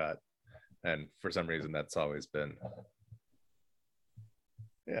 apricot. And for some reason, that's always been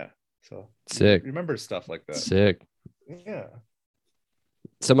Yeah. So Sick. remember stuff like that. Sick. Yeah.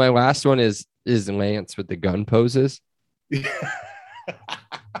 So my last one is Lance with the gun poses.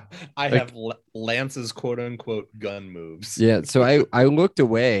 I Like, have Lance's quote unquote gun moves. yeah. So I looked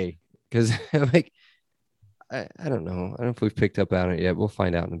away because like I don't know. I don't know if we've picked up on it yet. We'll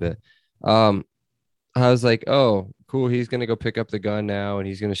find out in a bit. I was like, oh, cool. He's gonna go pick up the gun now, and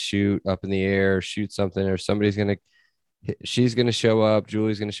he's gonna shoot up in the air, shoot something, or she's gonna show up.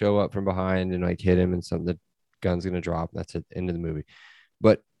 Julie's gonna show up from behind and like hit him, and the gun's gonna drop. That's it. End of the movie.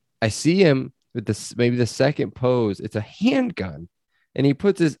 But I see him with this maybe the second pose. It's a handgun, and he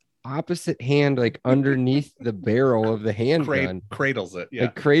puts his opposite hand like underneath the barrel of the handgun, cradles it,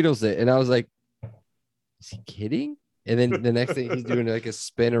 like cradles it, and I was like, is he kidding? And then the next thing he's doing like a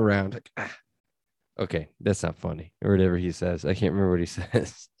spin around, like, okay, that's not funny, or whatever he says. I can't remember what he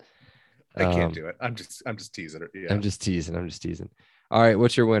says. I can't do it. I'm just teasing it. Yeah. I'm just teasing. All right,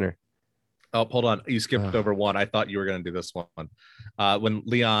 what's your winner? Oh, hold on. You skipped over one. I thought you were going to do this one. When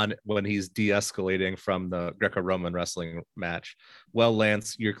Leon, when he's de-escalating from the Greco-Roman wrestling match. Well,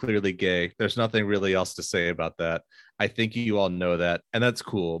 Lance, you're clearly gay. There's nothing really else to say about that. I think you all know that, and that's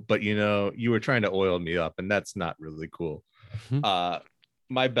cool. But you were trying to oil me up, and that's not really cool.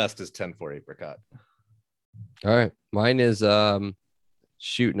 My best is 10-4 Apricot. All right, mine is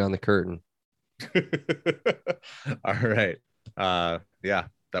shooting on the curtain. All right. Yeah,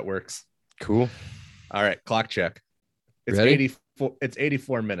 that works. Cool. All right, clock check. It's Ready? 84. It's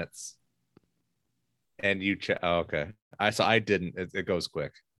 84 minutes. And you check. Oh, okay. I didn't. It goes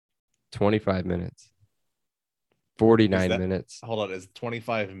quick. 25 minutes. 49 minutes. Hold on. Is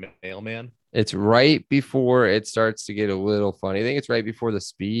 25 mailman? It's right before it starts to get a little funny. I think it's right before the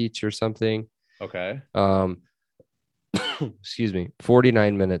speech or something. Okay. Excuse me.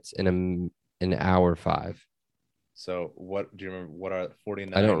 49 minutes in an hour 5. So what do you remember? What are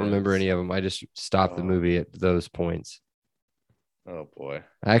 49? I don't remember any of them. I just stopped the movie at those points. Oh boy.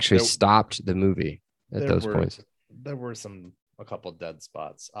 I actually stopped the movie at those points. There were a couple dead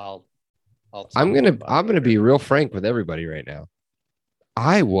spots. I'm gonna be real frank with everybody right now.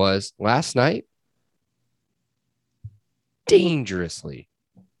 I was last night dangerously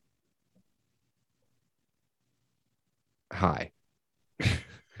high.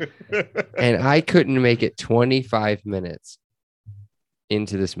 And I couldn't make it 25 minutes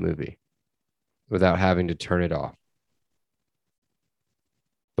into this movie without having to turn it off.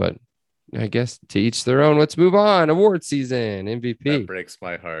 But I guess to each their own. Let's move on. Award season, MVP. That breaks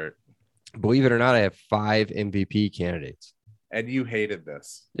my heart. Believe it or not, I have 5 MVP candidates. And you hated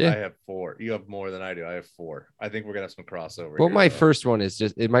this. Yeah. I have 4. You have more than I do. I have 4. I think we're gonna have some crossover. Well, my first one's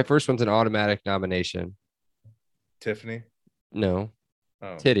an automatic nomination. Tiffany? No.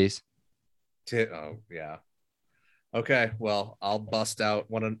 Oh. Titties. Oh, yeah. Okay, well, I'll bust out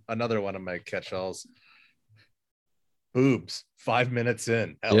another one of my catch-alls. Boobs. 5 minutes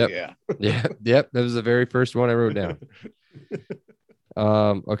in. Hell yeah. Yep. That was the very first one I wrote down.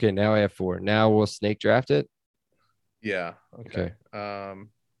 Okay, now I have 4. Now we'll snake draft it. Yeah. Okay.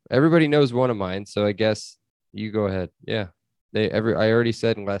 Everybody knows one of mine, so I guess you go ahead. Yeah. I already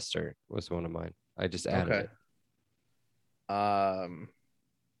said Lester was one of mine. I just added it.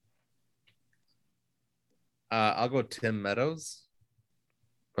 I'll go Tim Meadows.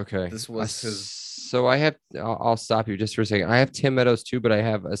 Okay. This was his. So I'll stop you just for a second. I have Tim Meadows too, but I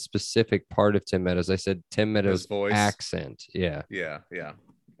have a specific part of Tim Meadows. I said Tim Meadows' voice accent. Yeah. Yeah.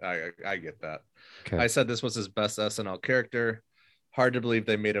 I get that. Okay. I said this was his best SNL character. Hard to believe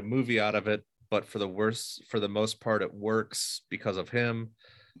they made a movie out of it, but for the most part, it works because of him.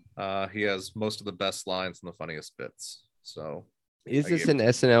 He has most of the best lines and the funniest bits. So, is this an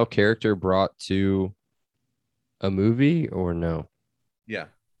SNL character brought to a movie or no? Yeah.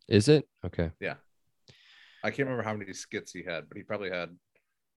 Is it? Okay. Yeah. I can't remember how many skits he had, but he probably had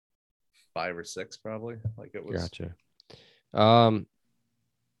 5 or 6, probably. Like it was. Gotcha.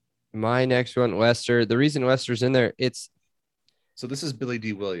 My next one, Lester. The reason Lester's in there, so this is Billy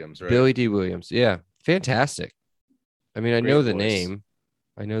D. Williams, right? Billy D. Williams. Yeah. Fantastic. I mean, I know the voice. name.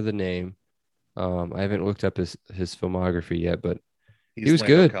 I haven't looked up his filmography yet, but he was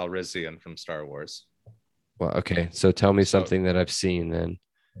good. Calrissian from Star Wars. Well, okay. So tell me something that I've seen then.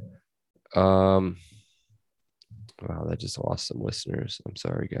 Wow, that just lost some listeners. I'm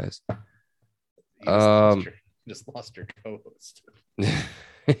sorry, guys. Just lost your co-host.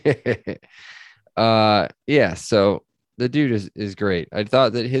 Yeah. So the dude is great. I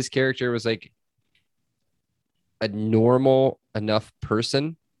thought that his character was like a normal enough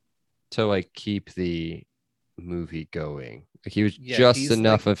person to like keep the movie going. Like he was just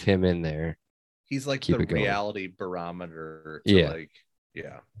enough of him in there. He's like the reality barometer to like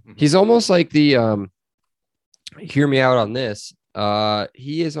Yeah. He's almost like the hear me out on this.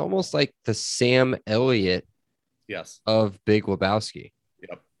 He is almost like the Sam Elliott Yes. of Big Lebowski.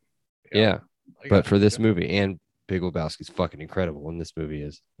 Yep. Yeah. I But got for this you. movie, and Big Lebowski's fucking incredible, and this movie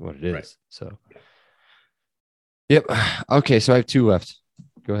is what it is. Right. So yep. Okay, so I have 2 left.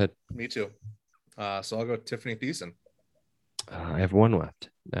 Go ahead. Me too. So I'll go Tiffany Thiessen. I have 1 left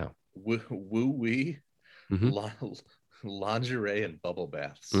now. Woo wee, lingerie and bubble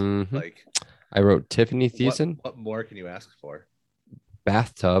baths. Mhm. Like, I wrote Tiffany Thiessen. What more can you ask for?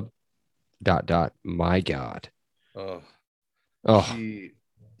 Bathtub. ... My God. Oh, Oh.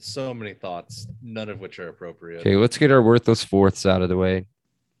 So many thoughts, none of which are appropriate. Okay, let's get our worthless fourths out of the way.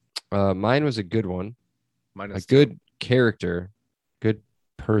 Mine was a good one. Mine a good character, good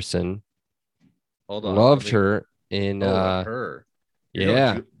person. Hold on. Loved her in her.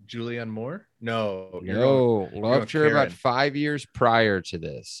 You're Julianne Moore? No. Loved her about 5 years prior to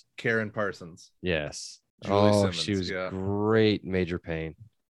this. Karen Parsons. Yes. Julie Simmons. She was great in Major Payne.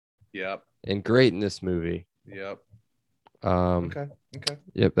 Yep. And great in this movie. Yep. Okay.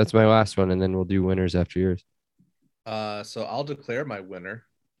 Yep, that's my last one, and then we'll do winners after yours. So I'll declare my winner.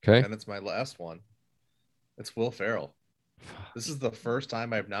 Okay. And it's my last one. It's Will Ferrell. This is the first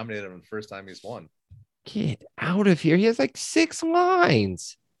time I've nominated him, and the first time he's won. Get out of here. He has like 6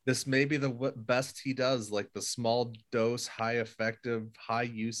 lines. This may be the best he does, like the small dose, high effective, high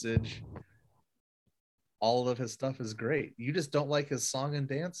usage. All of his stuff is great. You just don't like his song and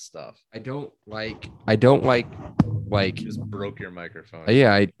dance stuff. I don't like you just broke your microphone.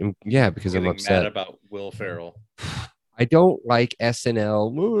 Yeah, because I'm upset mad about Will Ferrell. I don't like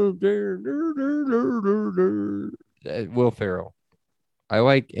SNL. Will Ferrell. I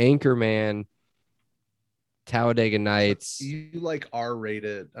like Anchorman, Talladega Nights. You like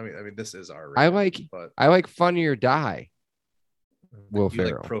R-rated. I mean, this is R-rated. I like Funny or Die. Will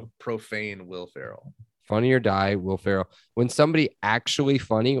Ferrell. Like profane Will Ferrell. Funny or Die, Will Ferrell. When somebody actually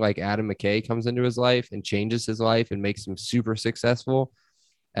funny like Adam McKay comes into his life and changes his life and makes him super successful,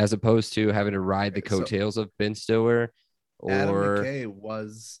 as opposed to having to ride the coattails of Ben Stiller. Adam McKay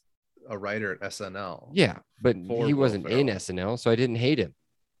was a writer at SNL. Yeah, but he wasn't in SNL, so I didn't hate him.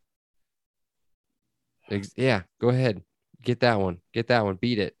 Yeah, go ahead. Get that one.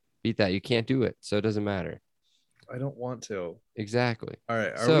 Beat it. Beat that. You can't do it, so it doesn't matter. I don't want to. Exactly. All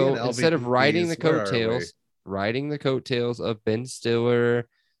right. So instead of riding the coattails of Ben Stiller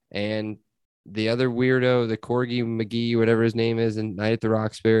and the other weirdo, the Corgi McGee, whatever his name is, in Night at the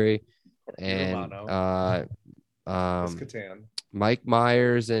Roxbury, and Mike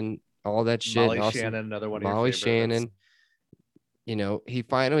Myers and all that shit. Molly Shannon, another one. Molly Shannon. You know, he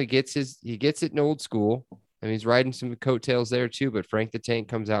finally gets it in Old School. I mean, he's riding some coattails there too, but Frank the Tank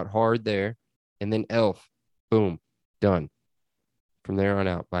comes out hard there. And then Elf, boom, done. From there on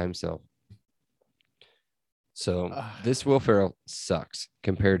out by himself. So this Will Ferrell sucks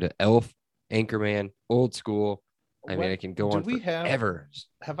compared to Elf, Anchorman, Old School. I mean, I can go on forever.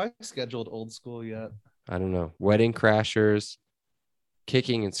 Have I scheduled Old School yet? I don't know. Wedding Crashers,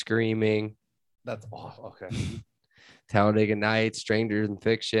 Kicking and Screaming. That's awful. Okay. Talladega Nights, Strangers in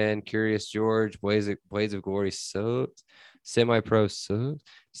Fiction, Curious George, Blades of Glory, Semi-Pro,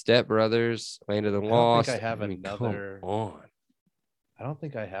 Step Brothers, Land of the Lost. I don't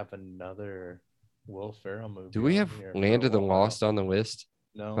think I have another Will Ferrell movie. Do we have Land of the Lost on the list?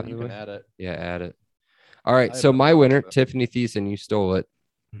 No, you can add it. Yeah, add it. All right, so my winner, Tiffany Thiessen, you stole it.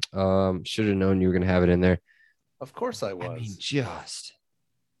 Should have known you were going to have it in there. Of course I was. I mean, just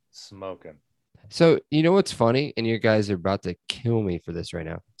smoking. So, you know what's funny? And you guys are about to kill me for this right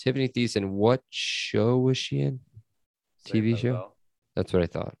now. Tiffany Thiessen, what show was she in? TV show? That's what I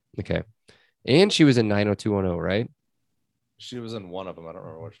thought. Okay. And she was in 90210, right? She was in one of them. I don't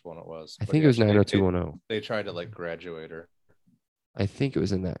remember which one it was. I think it was 90210. They tried to graduate her. I think it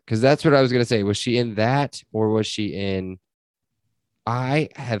was in that. Because that's what I was going to say. Was she in that or was she in... I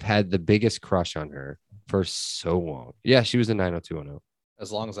have had the biggest crush on her for so long. Yeah, she was in 90210.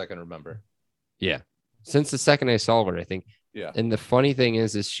 As long as I can remember. Yeah. Since the second I saw her, I think. Yeah. And the funny thing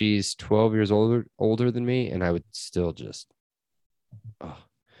is she's 12 years older than me, and I would still just... Oh.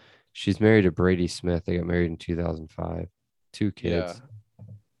 She's married to Brady Smith. They got married in 2005. 2 kids.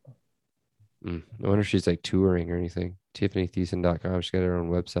 Yeah. I wonder if she's touring or anything. TiffanyThiessen.com. She's got her own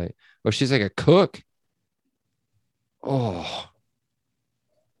website. Oh, she's like a cook. Oh.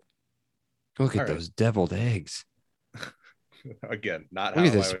 Look at those deviled eggs. Again, not look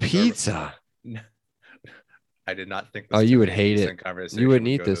at this pizza. I did not think. Oh, you would hate it. You wouldn't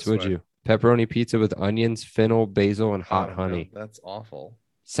eat this, would you? Pepperoni pizza with onions, fennel, basil, and hot honey. No, that's awful.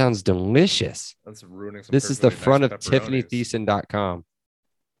 Sounds delicious. That's ruining. This is the front of TiffanyThiessen.com.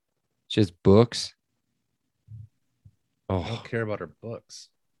 She has books. I Oh, don't care about her books.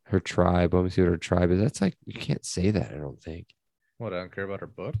 her tribe. Let me see what her tribe is. That's like, you can't say that, I don't think. What? I don't care about her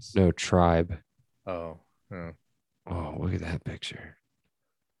books. No, tribe. Oh. Oh. Oh, look at that picture.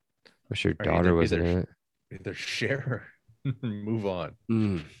 Wish your Or daughter wasn't in it. Either share or move on.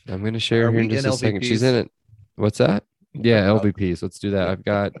 I'm going to share Are here in we just in a second. She's LVPs? in it. What's that? Yeah, Oh. LVPs. Let's do that. I've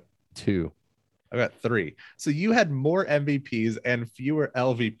got 2. I got 3. So you had more MVPs and fewer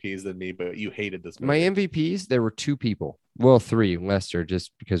LVPs than me, but you hated this My movie. MVPs, there were 2 people. Well, 3. Lester,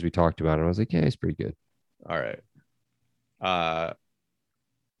 just because we talked about it. I was like, yeah, he's pretty good. All right.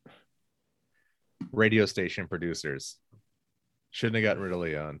 Radio station producers shouldn't have gotten rid of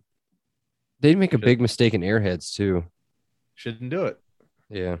Leon. They'd make a big mistake in Airheads, too. Shouldn't do it.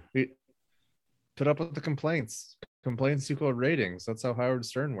 Yeah. Put up with the complaints. Complaints equal ratings. That's how Howard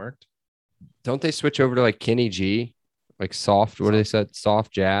Stern worked. Don't they switch over to like Kenny G? Like soft, what do they said?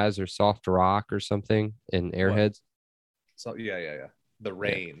 Soft jazz or soft rock or something in Airheads? So yeah. The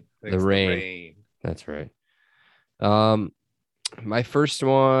Rain. The Rain. That's right. My first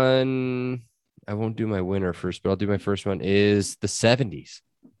one, I won't do my winner first, but I'll do my first one, is the 70s.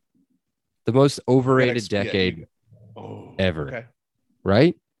 The most overrated decade ever. Okay.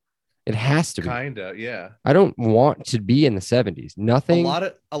 Right? It has to be. Kinda, yeah. I don't want to be in the 70s. Nothing.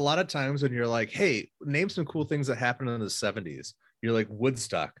 A lot of times when you're like, hey, name some cool things that happened in the 70s. You're like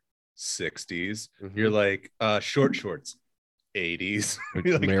Woodstock, 60s. Mhm. You're like short shorts, 80s. Like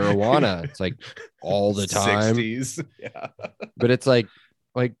Like, marijuana. It's like all the time. 60s. Yeah. But it's like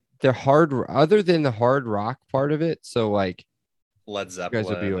the hard, other than the hard rock part of it. So like Led you Zeppelin. guys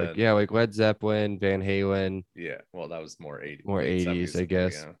would be like, and- yeah, like Led Zeppelin, Van Halen, Yeah. Well, that was more 80s. more late 80s, I 70s,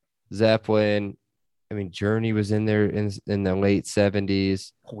 guess. yeah. Zeppelin. I mean, Journey was in there in the late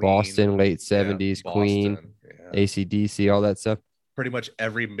 70s. Queen. Boston, late 70s. Yeah, Queen, Boston, yeah. AC/DC, all that stuff. Pretty much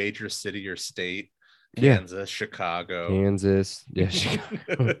every major city or state. Yeah. Kansas, Chicago. Kansas. Yeah,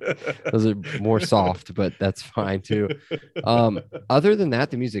 Chicago. Those are more soft, but that's fine too. Other than that,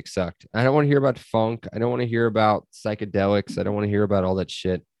 the music sucked. I don't want to hear about funk. I don't want to hear about psychedelics. I don't want to hear about all that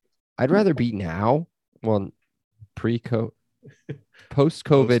shit. I'd rather be now, well,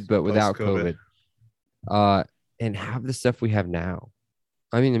 post-COVID, but without post-COVID. COVID. And have the stuff we have now.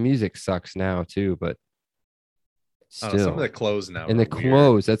 I mean, the music sucks now too, but I don't know, still. some of the clothes now. And are the weird.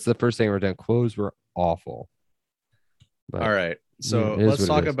 clothes, that's the first thing we're done. Clothes were awful. But All right. So it is let's what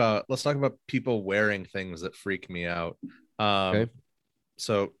it talk about people wearing things that freak me out. Okay.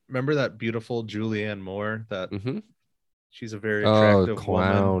 So remember that beautiful Julianne Moore? That Mhm. she's a very Oh, attractive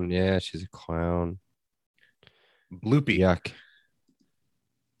clown. woman. Yeah, she's a clown. Bloopy. Yuck.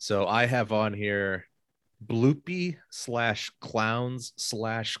 So I have on here Bloopy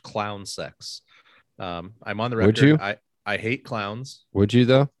 /clowns/clown sex. I'm on the record. Would you? I hate clowns. Would you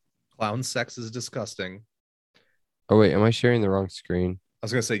though? Clown sex is disgusting. Oh wait, am I sharing the wrong screen? I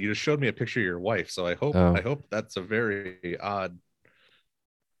was gonna say you just showed me a picture of your wife, so I hope that's a very odd.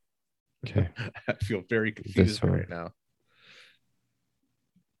 Okay. I feel very confused one. right now.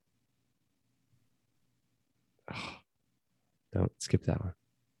 Oh, don't skip that one.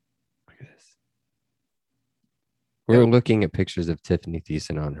 Look at this. We're looking at pictures of Tiffany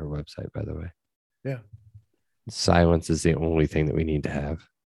Thiessen on her website, by the way. Yeah. Silence is the only thing that we need to have.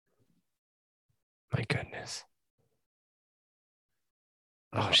 My goodness.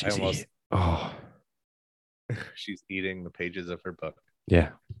 Oh, she's eating the pages of her book.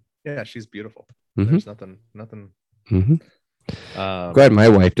 Yeah. Yeah, she's beautiful. Mhm. There's nothing. Glad my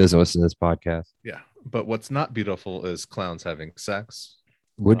wife doesn't listen to this podcast. Yeah, but what's not beautiful is clowns having sex.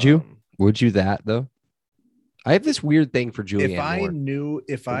 Would you? Would you that though? I have this weird thing for Julianne Moore.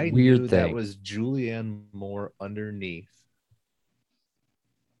 If I Weird knew thing. that was Julianne Moore underneath.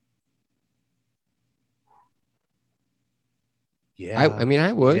 Yeah, I mean,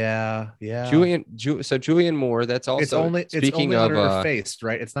 I would. Yeah. Julianne Moore. That's also it's only on her face,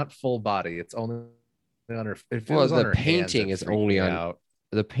 right? It's not full body. It's only on her. If it was on her painting hands, is only on. out.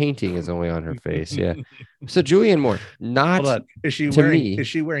 The painting is only on her face. Yeah. So Julianne Moore, not. Hold on. Is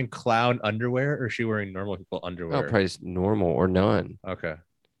she wearing clown underwear or is she wearing normal people underwear? Oh, probably just normal or none. Okay.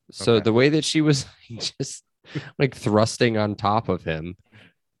 So the way that she was just like thrusting on top of him,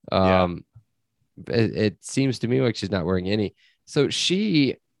 it seems to me like she's not wearing any. So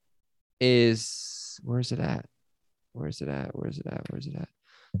she is. Where's it at?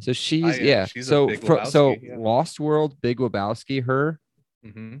 So she's So Lost World, Big Lebowski, her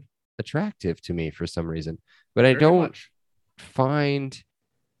attractive to me for some reason, but I don't find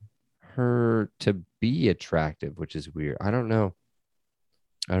her to be attractive, which is weird. I don't know.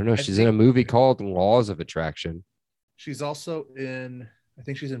 She's in a movie called Laws of Attraction. She's also in. I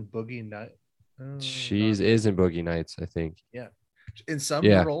think she's in Boogie Night. She's is in Boogie Nights, I think. Yeah. In some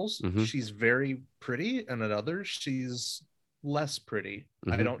Yeah. roles, Mhm. she's very pretty, and in others, she's less pretty.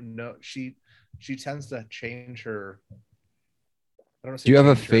 I Mhm. don't know. She tends to change her. I don't know. Do you have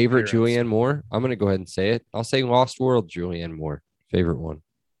a change her favorite appearance. Julianne Moore? I'm gonna go ahead and say it. I'll say Lost World Julianne Moore. Favorite one.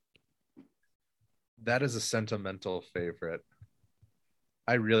 That is a sentimental favorite.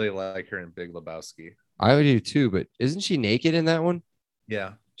 I really like her in Big Lebowski. I would do too, but isn't she naked in that one?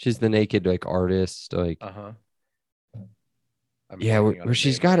 Yeah. She's the naked like artist, like Uh-huh. yeah, where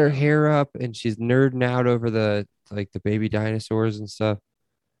she's got her hair up and she's nerding out over the like the baby dinosaurs and stuff.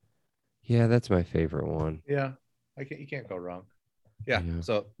 Yeah, that's my favorite one. Yeah, you can't go wrong. Yeah, Yeah.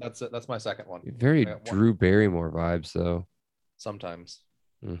 so that's it. That's my second one. Very Drew Barrymore vibes though. Sometimes.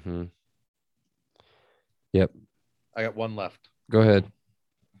 Mm-hmm. Yep. I got one left. Go ahead.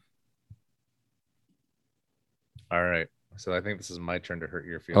 All right. So I think this is my turn to hurt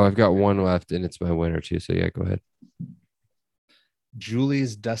your Oh, feelings. I've got one left and it's my winner too. So yeah, go ahead.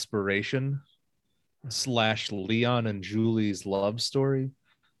 Julie's desperation / Leon and Julie's love story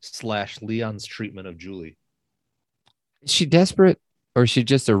 / Leon's treatment of Julie. Is she desperate or is she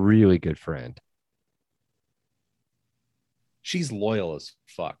just a really good friend? She's loyal as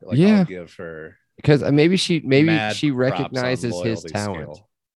fuck. Like, yeah. I'll give her, because maybe she mad recognizes his talent scale.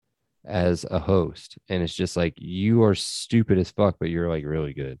 as a host, and it's just like, you are stupid as fuck, but you're like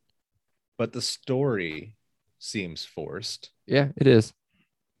really good. But the story seems forced. Yeah, it is.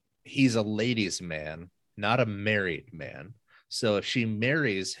 He's a ladies' man, not a married man. So if she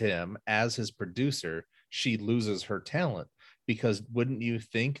marries him as his producer, she loses her talent. Because wouldn't you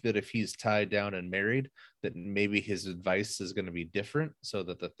think that if he's tied down and married, that maybe his advice is going to be different, so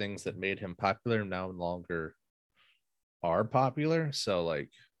that the things that made him popular no longer are popular? So,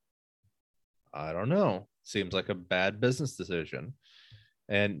 like, I don't know. Seems like a bad business decision.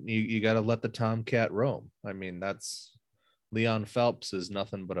 And you got to let the tomcat roam. I mean, that's Leon Phelps is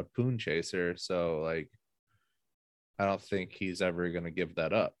nothing but a poon chaser. So, like, I don't think he's ever going to give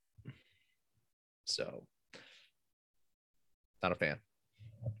that up. So, not a fan.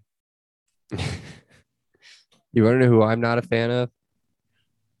 You want to know who I'm not a fan of?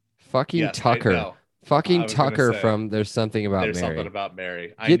 Fucking Tucker. Fucking Tucker from There's Something About Mary. There's something about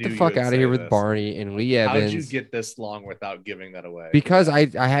Mary. Get the fuck out of here with Barney and Lee Evans. How'd you get this long without giving that away? Because I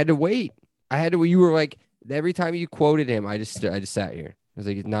had to wait. You were like, every time you quoted him, I just sat here. I was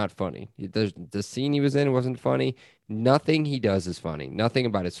like, it's not funny. The scene he was in wasn't funny. Nothing he does is funny. Nothing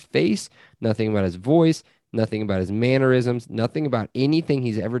about his face, nothing about his voice, nothing about his mannerisms, nothing about anything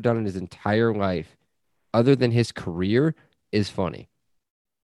he's ever done in his entire life other than his career is funny.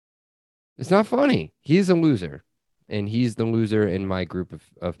 It's not funny. He's a loser. And he's the loser in my group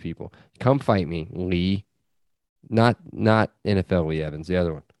of people. Come fight me, Lee. Not NFL Lee Evans, the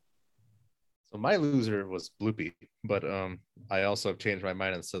other one. So my loser was Bloopy, but I also have changed my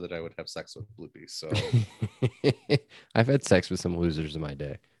mind and said that I would have sex with Bloopy. So I've had sex with some losers in my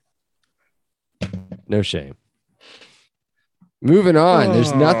day. No shame. Moving on.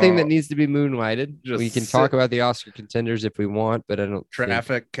 There's nothing that needs to be moonlighted. We can talk about the Oscar contenders if we want, but I don't.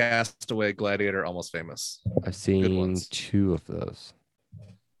 Traffic, Castaway, Gladiator, Almost Famous. I've seen 2 of those.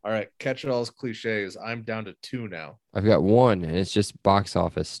 All right, catch-alls, cliches. I'm down to 2 now. I've got 1, and it's just box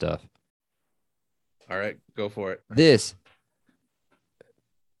office stuff. All right, go for it. This,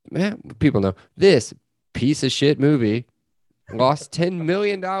 man, people know this piece of shit movie lost $10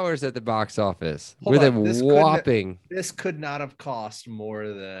 million at the box office with a whopping. This could not have cost more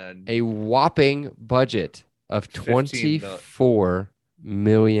than a whopping budget of $24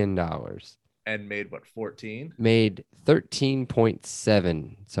 million. And made what, 14? Made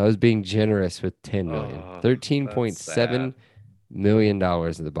 13.7. So I was being generous with 10 million. $13.7 million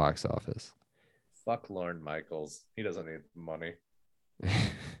at the box office. Fuck Lorne Michaels. He doesn't need money.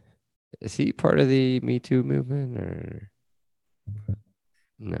 Is he part of the Me Too movement or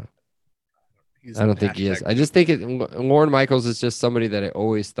no? I don't think he is. I just think Lorne Michaels is just somebody that I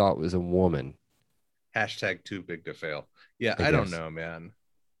always thought was a woman. Hashtag too big to fail. Yeah, I don't know, man.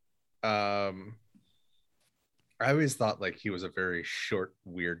 I always thought like he was a very short,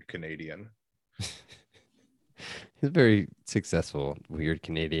 weird Canadian. He's a very successful, weird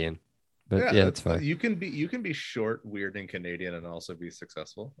Canadian. But yeah, it's fine. You can be short, weird, and Canadian and also be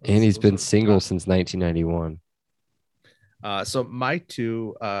successful. And he's been single since 1991. So my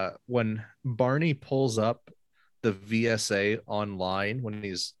 2, when Barney pulls up the VSA online when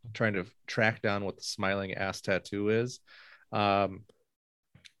he's trying to track down what the smiling ass tattoo is,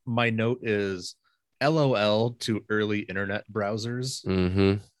 my note is LOL to early internet browsers.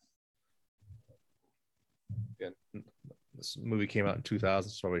 Mm-hmm. Again, This movie came out in 2000,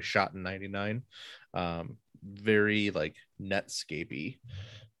 so probably shot in 99. Very like Netscapey.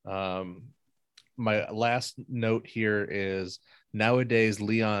 My last note here is nowadays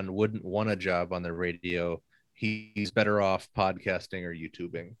Leon wouldn't want a job on the radio. He's better off podcasting or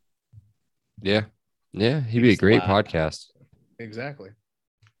YouTubing. Yeah. He'd be a great podcast. Exactly.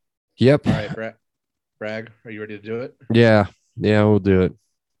 Yep. All right, Bragg, are you ready to do it? Yeah, we'll do it.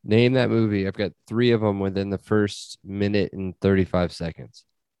 Name that movie. I've got 3 of them within the first minute and 35 seconds.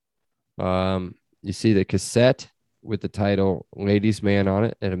 You see the cassette with the title Ladies Man on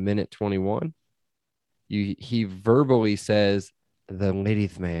it at 1:21. He verbally says the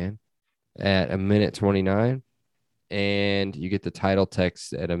Ladies Man at 1:29, and you get the title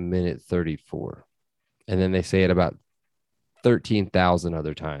text at 1:34. And then they say it about 13,000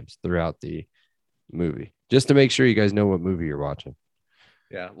 other times throughout the movie, just to make sure you guys know what movie you're watching.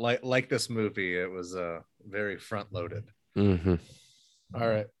 Yeah, like this movie, it was very front loaded. Mm-hmm. All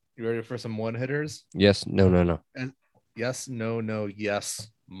right, you ready for some one hitters? Yes, no. And yes, no, yes,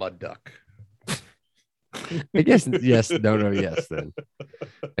 Mud Duck. I guess yes, no, yes. Then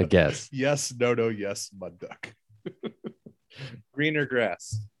I guess yes, no, yes, Mud Duck. Greener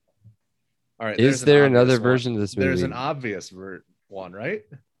grass. All right. Is there another version of this movie? There's an obvious one, right?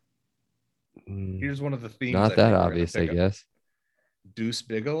 Here's one of the themes. Not that obvious, I guess. Deuce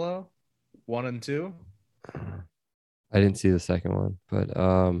Bigalow, 1 and 2. I didn't see the second one, but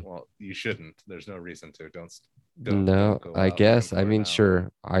well, you shouldn't. There's no reason to. Don't go I guess. I mean,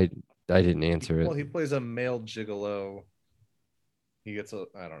 sure. I didn't answer it. Well, he plays a male gigolo. He gets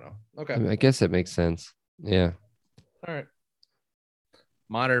I don't know. Okay. I guess it makes sense. Yeah. All right.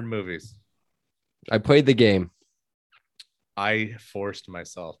 Modern movies. I played the game. I forced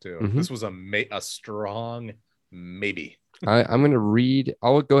myself to. Mm-hmm. This was a strong maybe. I'm going to read.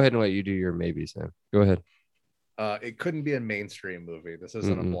 I'll go ahead and let you do your maybes, Sam. Go ahead. It couldn't be a mainstream movie. This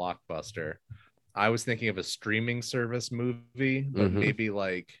isn't a blockbuster. I was thinking of a streaming service movie, but maybe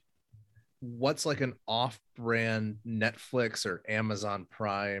like what's like an off-brand Netflix or Amazon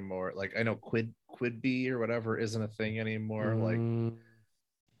Prime, or like I know Quibi or whatever isn't a thing anymore. Like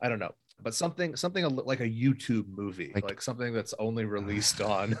I don't know, but something like a YouTube movie, like something that's only released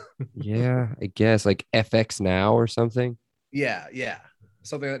on. Yeah, I guess like FX Now or something. Yeah.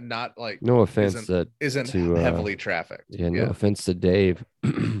 Something that not like no offense isn't heavily trafficked. Yeah, no offense to Dave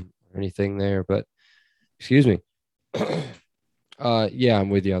or anything there, but excuse me. Yeah, I'm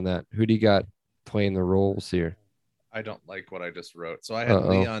with you on that. Who do you got playing the roles here? I don't like what I just wrote. So I had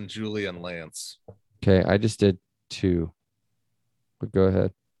Leon, Julie, and Lance. Okay, I just did 2. But go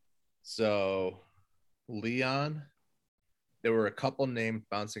ahead. So Leon, there were a couple names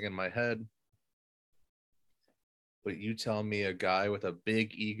bouncing in my head. But you tell me a guy with a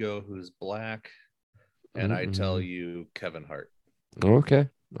big ego who's black, and I tell you Kevin Hart. Okay.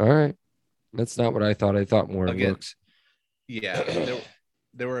 All right. That's not what I thought. I thought more looks. Yeah.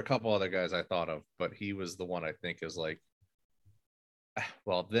 There were a couple other guys I thought of, but he was the one I think is like,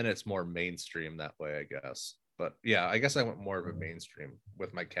 well, then it's more mainstream that way, I guess. But yeah, I guess I went more of a mainstream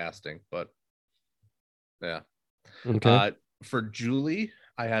with my casting, but yeah. Okay. For Julie,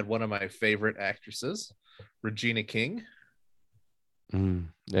 I had one of my favorite actresses, Regina King.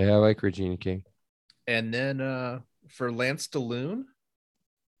 Yeah, I like Regina King. And then for Lance DeLune,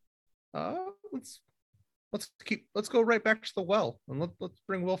 let's go right back to the well and let's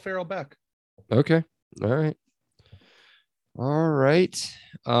bring Will Ferrell back. Okay. All right.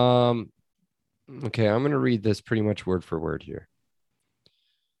 Okay, I'm gonna read this pretty much word for word here.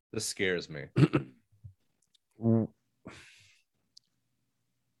 This scares me.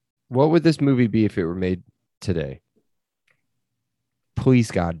 What would this movie be if it were made today?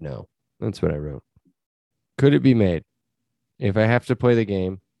 Please, God, no. That's what I wrote. Could it be made? If I have to play the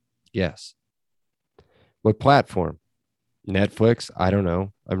game, yes. What platform? Netflix? I don't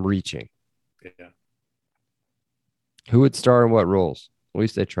know. I'm reaching. Yeah. Who would star in what roles? At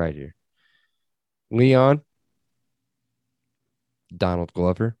least I tried here. Leon? Donald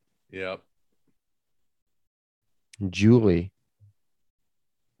Glover? Yep. Julie?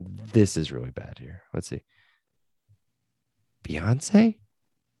 This is really bad here. Let's see. Beyonce?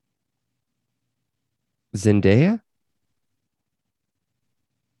 Zendaya?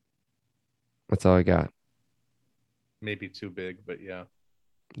 That's all I got. Maybe too big, but yeah.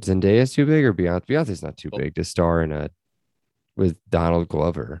 Zendaya's too big or Beyonce? Beyonce's not too big to star in with Donald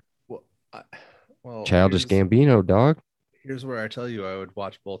Glover. Well, Childish Gambino, dog. Here's where I tell you I would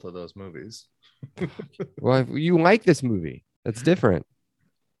watch both of those movies. Well, you like this movie. That's different.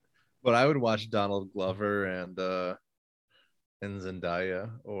 But I would watch Donald Glover and and Zendaya,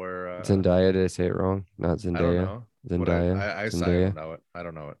 or Zendaya. Did I say it wrong? Not I don't Zendaya. know. Zendaya. I Zendaya. don't know it. I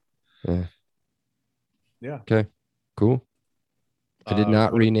don't know it. Yeah. Yeah. Okay. Cool. I did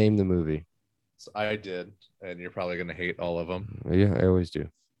not What rename the movie. I did, and you're probably gonna hate all of them. Yeah, I always do.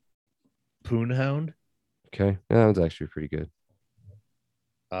 Poonhound. Okay. Yeah, that was actually pretty good.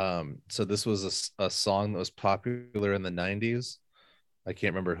 So this was a song that was popular in the 90s. I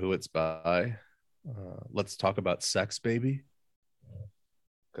can't remember who it's by. Let's talk about Sex Baby,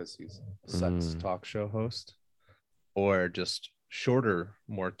 because he's a sex talk show host, or just shorter,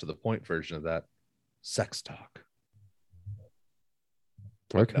 more to the point version of that, Sex Talk.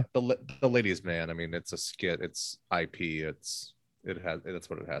 Okay. No, the ladies' man. I mean, it's a skit. It's IP. That's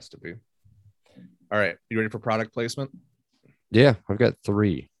what it has to be. All right, you ready for product placement? Yeah, I've got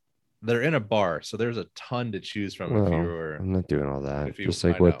 3. They're in a bar, so there's a ton to choose from. Well, if you were, I'm not doing all that. Just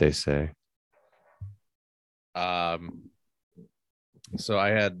like I what know. they say. So I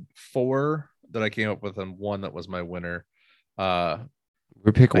had 4 that I came up with, and 1 that was my winner.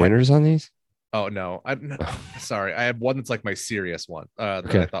 We pick winners on these? Oh no, sorry. I had 1 that's like my serious one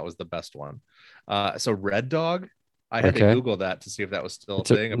that I thought was the best one. So Red Dog, I had to Google that to see if that was still a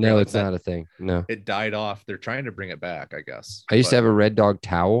thing. No, it's not a thing. No, it died off. They're trying to bring it back, I guess. I used to have a Red Dog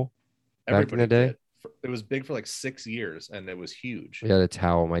towel back in the day. It was big for like 6 years, and it was huge. We had a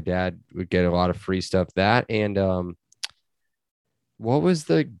towel. My dad would get a lot of free stuff. That and what was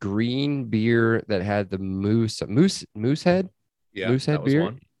the green beer that had the moose head? Yeah, Moosehead beer.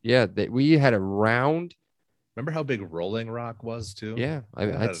 One. Yeah, we had a round. Remember how big Rolling Rock was too? Yeah,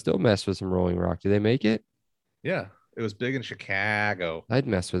 I'd still mess with some Rolling Rock. Do they make it? Yeah, it was big in Chicago. I'd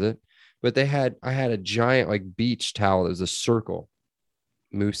mess with it, but I had a giant like beach towel that was a circle.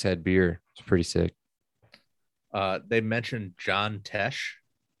 Moosehead beer. It's pretty sick. They mentioned John Tesh.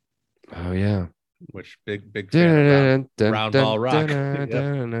 Oh yeah. Which big fan of Round Ball Rock. And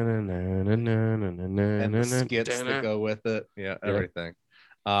the skits that go with it. Yeah, everything.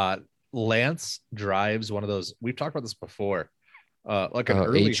 Lance drives one of those. We've talked about this before. Like an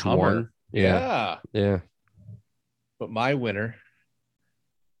early H1. Hummer. Yeah. But my winner,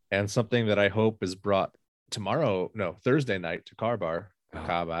 and something that I hope is brought Thursday night to Car Bar.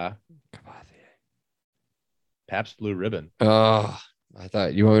 Pabst Blue Ribbon. Oh, I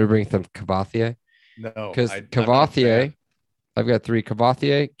thought you want me to bring some Cavathier? No, because Cavathier, I've got 3: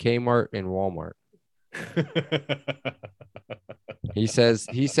 Cavathier, Kmart, and Walmart. he says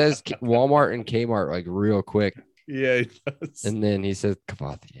Walmart and Kmart like real quick. Yeah, he does. And then he says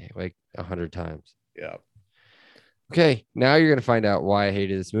Cavathier like 100 times. Yeah. Okay, now you're gonna find out why I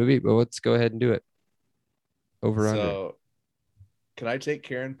hated this movie, but let's go ahead and do it. Over under. So, can I take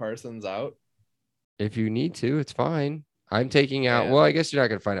Karen Parsons out? If you need to, it's fine. I'm taking out. Well, I guess you're not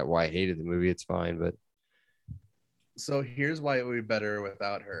going to find out why I hated the movie. It's fine, but. So here's why it would be better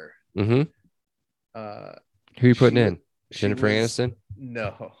without her. Mm-hmm. Who are you putting in? Jennifer Aniston?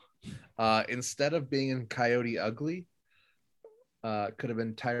 No. Instead of being in Coyote Ugly, could have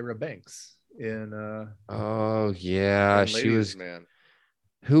been Tyra Banks in. Oh yeah, she was. Man.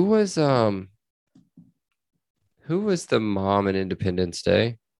 Who was the mom in Independence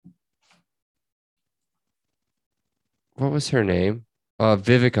Day? What was her name?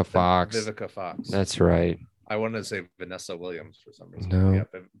 Vivica Fox. Vivica Fox. That's right. I wanted to say Vanessa Williams for some reason. No. Yeah,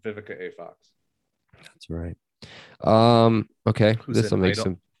 Vivica A. Fox. That's right. Okay. This will make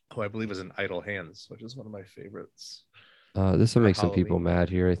some. Who I believe is in Idle Hands, which is one of my favorites. This will make some people mad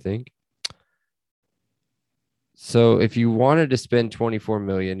here, I think. So if you wanted to spend 24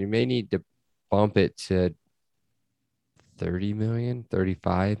 million, you may need to bump it to 30 million,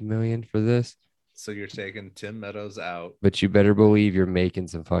 35 million for this. So you're taking Tim Meadows out. But you better believe you're making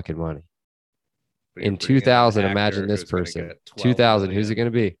some fucking money. In 2000, imagine this person. 2000, million. Who's it going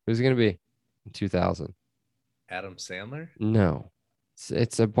to be? Who's it going to be in 2000? Adam Sandler? No.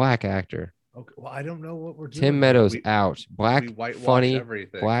 It's a black actor. Okay. Well, I don't know what we're doing. Tim Meadows out. Black, funny,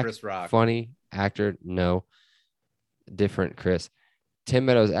 everything. Black, Chris Rock. Funny actor. No. Different Chris. Tim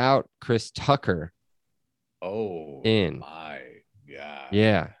Meadows out. Chris Tucker. Oh. In. My God.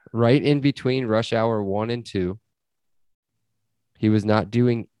 Yeah. Right in between Rush Hour 1 and 2. He was not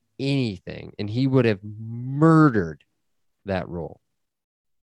doing anything, and he would have murdered that role.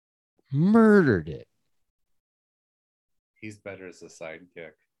 Murdered it. He's better as a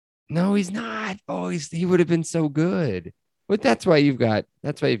sidekick. No, he's not. Oh, he would have been so good. But that's why you've got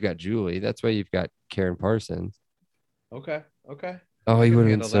Julie. That's why you've got Karen Parsons. Okay. Oh, he would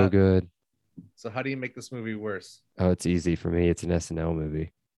have been so good. So how do you make this movie worse? Oh, it's easy for me. It's an SNL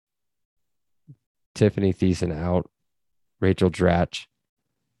movie. Tiffany Thiessen out. Rachel Dratch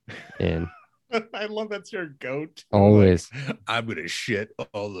in. I love that's your goat. Always. Like, I'm gonna shit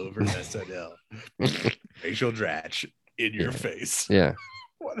all over SNL. Rachel Dratch in your Yeah. face. Yeah.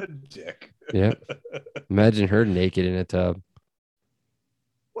 What a dick. Yeah. Imagine her naked in a tub.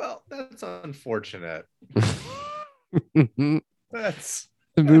 Well, that's unfortunate. The That's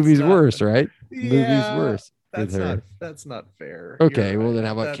movie's not, worse, right? The movie's yeah, worse with her. that's not fair. Okay, You're well then right.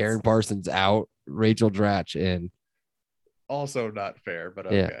 how about That's Karen Parsons out, Rachel Dratch in? also not fair,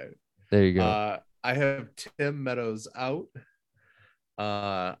 but Yeah, okay. there you go. I have Tim Meadows out.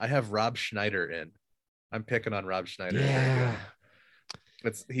 I have Rob Schneider in. I'm picking on Rob Schneider Yeah.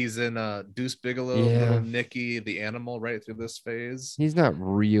 again. He's in Deuce Bigelow, Yeah. Little Nicky, The Animal right through this phase. He's not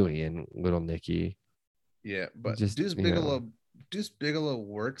really in Little Nicky. Yeah, but Just, Deuce Bigelow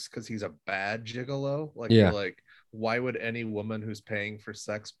works because he's a bad gigolo. Like, Yeah. you're like, why would any woman who's paying for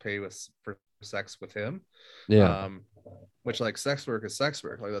sex pay for sex with him? Yeah. Which, like, sex work is sex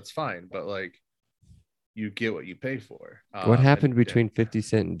work. Like, that's fine, but like, you get what you pay for. What happened between 50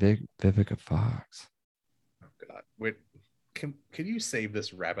 Cent and Vivica Fox? Oh God, wait, can you save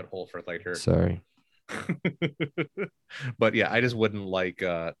this rabbit hole for later? Sorry. But yeah, I just wouldn't like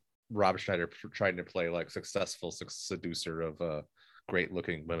Rob Schneider trying to play like successful seducer of great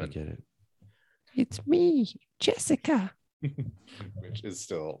looking I women. get it. It's me, Jessica. Which is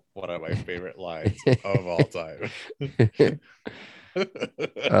still one of my favorite lines of all time.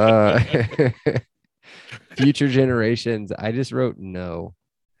 Future generations. I just wrote no.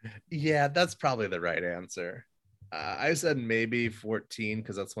 Yeah, that's probably the right answer. I said maybe 14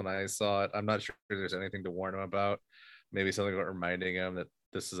 because that's when I saw it. I'm not sure if there's anything to warn him about. Maybe something about reminding him that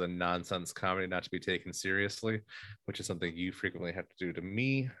this is a nonsense comedy not to be taken seriously, which is something you frequently have to do to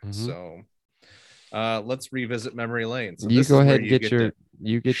me. Mhm. So let's revisit memory lane. So you this go is ahead where and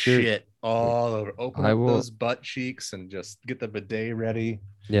you get your shit all over. Open I up will- those butt cheeks and just get the bidet ready.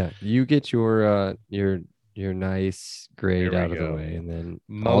 Yeah, you get your nice grade There we out of the go. way, and then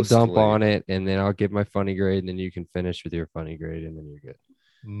I'll dump Mostly. on it, and then I'll give my funny grade, and then you can finish with your funny grade, and then you're good.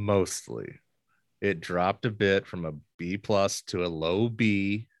 Mostly. It dropped a bit from a B plus to a low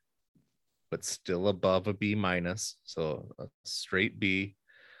B, but still above a B minus. So a straight B.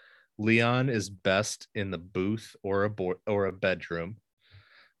 Leon is best in the booth or a bedroom.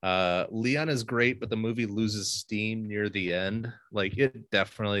 Leon is great, but the movie loses steam near the end. Like, it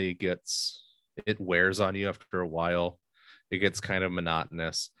definitely it wears on you after a while. It gets kind of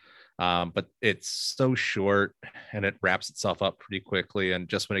monotonous. But it's so short and it wraps itself up pretty quickly. And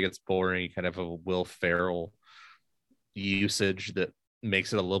just when it gets boring, you kind of have a Will Ferrell usage that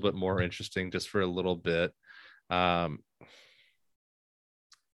makes it a little bit more interesting just for a little bit.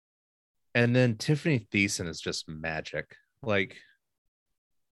 And then Tiffany Thiessen is just magic. Like,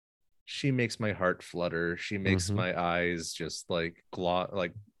 she makes my heart flutter. She makes my eyes just like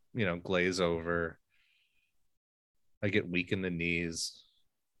glaze over. I get weak in the knees.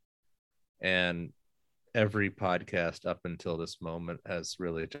 And every podcast up until this moment has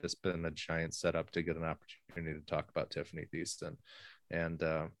really just been a giant setup to get an opportunity to talk about Tiffany Thiessen. And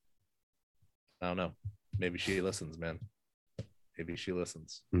I don't know. Maybe she listens, man. Maybe she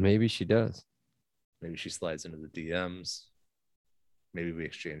listens. Maybe she does. Maybe she slides into the DMs. Maybe we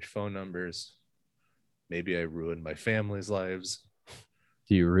exchange phone numbers. Maybe I ruined my family's lives.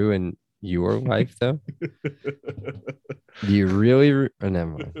 Do you ruin your life though? Do you really? Oh,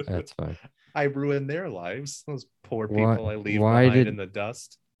 never mind. That's fine. I ruined their lives. Those poor people I leave in the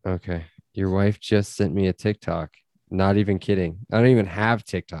dust. Okay. Your wife just sent me a TikTok. Not even kidding. I don't even have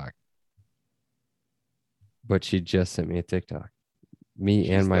TikTok. But she just sent me a TikTok. She's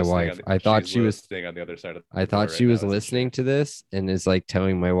and my wife. I thought she was staying on the other side of the I thought she was listening to this and is like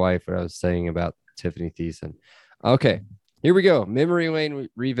telling my wife what I was saying about Tiffany Thiessen. Okay. Here we go. Memory lane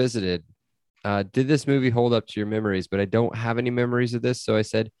revisited. Did this movie hold up to your memories? But I don't have any memories of this, so I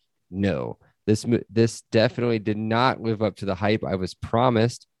said no. This definitely did not live up to the hype I was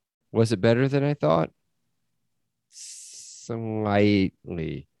promised. Was it better than I thought?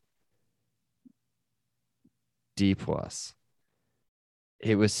 Slightly. D plus.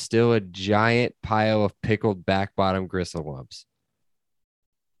 It was still a giant pile of pickled back bottom gristle lumps.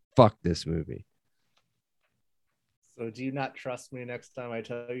 Fuck this movie. So do you not trust me next time I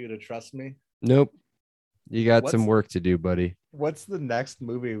tell you to trust me? Nope. You got some work to do, buddy. What's the next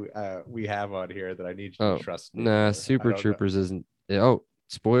movie we have on here that I need you to trust me? Nah, Super Troopers isn't. Oh,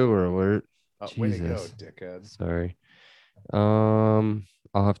 spoiler alert. Way to go, dickhead. Sorry. I'll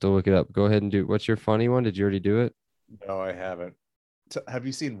have to look it up. Go ahead and do. What's your funny one? Did you already do it? No, I haven't. Have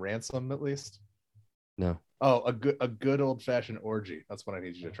you seen Ransom at least? No. Oh, a good old fashioned orgy. That's what I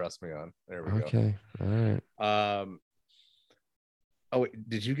need you to trust me on. There we go. Okay. All right. Oh, wait,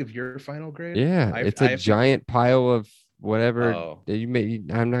 did you give your final grade? Yeah, it's a I have to. giant pile of whatever Oh, that you may.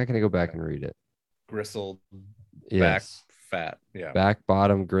 I'm not gonna go back okay. and read it. Gristled back Yes, fat. Yeah. back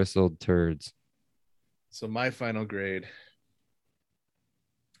bottom gristled turds. So my final grade.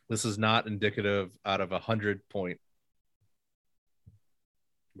 This is not indicative out of 100-point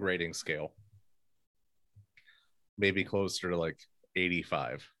grading scale. Maybe closer to like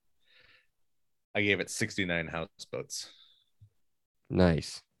 85. I gave it 69 houseboats.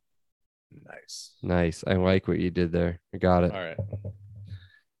 Nice, Nice. nice. I like what you did there. I got it. All right.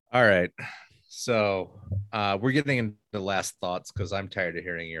 All right. So we're getting into last thoughts because I'm tired of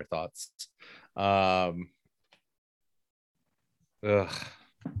hearing your thoughts. Ugh.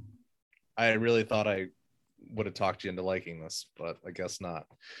 I really thought I would have talked you into liking this, but I guess not.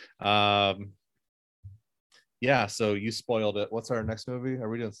 Yeah, so you spoiled it. What's our next movie? Are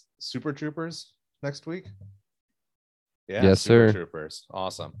we doing Super Troopers next week? Yeah, Yes, Super sir. Troopers.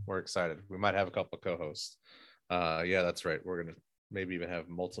 Awesome. We're excited. We might have a couple of co-hosts. Yeah, that's right. We're gonna maybe even have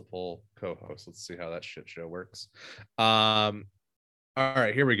multiple co-hosts. Let's see how that shit show works. All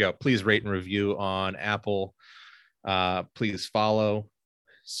right, here we go. Please rate and review on Apple. Please follow.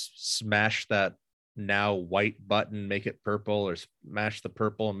 Smash that now white button, make it purple, or smash the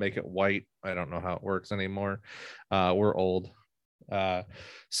purple and make it white. I don't know how it works anymore. We're old.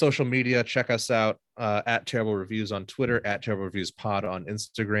 Social media, check us out at Terrible Reviews on Twitter, at Terrible Reviews Pod on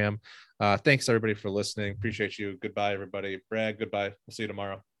Instagram. Thanks everybody for listening. Appreciate you. Goodbye, everybody. Brad, goodbye. We'll see you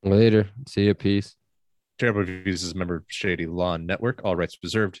tomorrow. Later. See you. Peace. Terrible Reviews is a member of Shady Lawn Network. All rights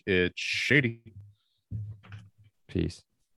reserved. It's shady. Peace.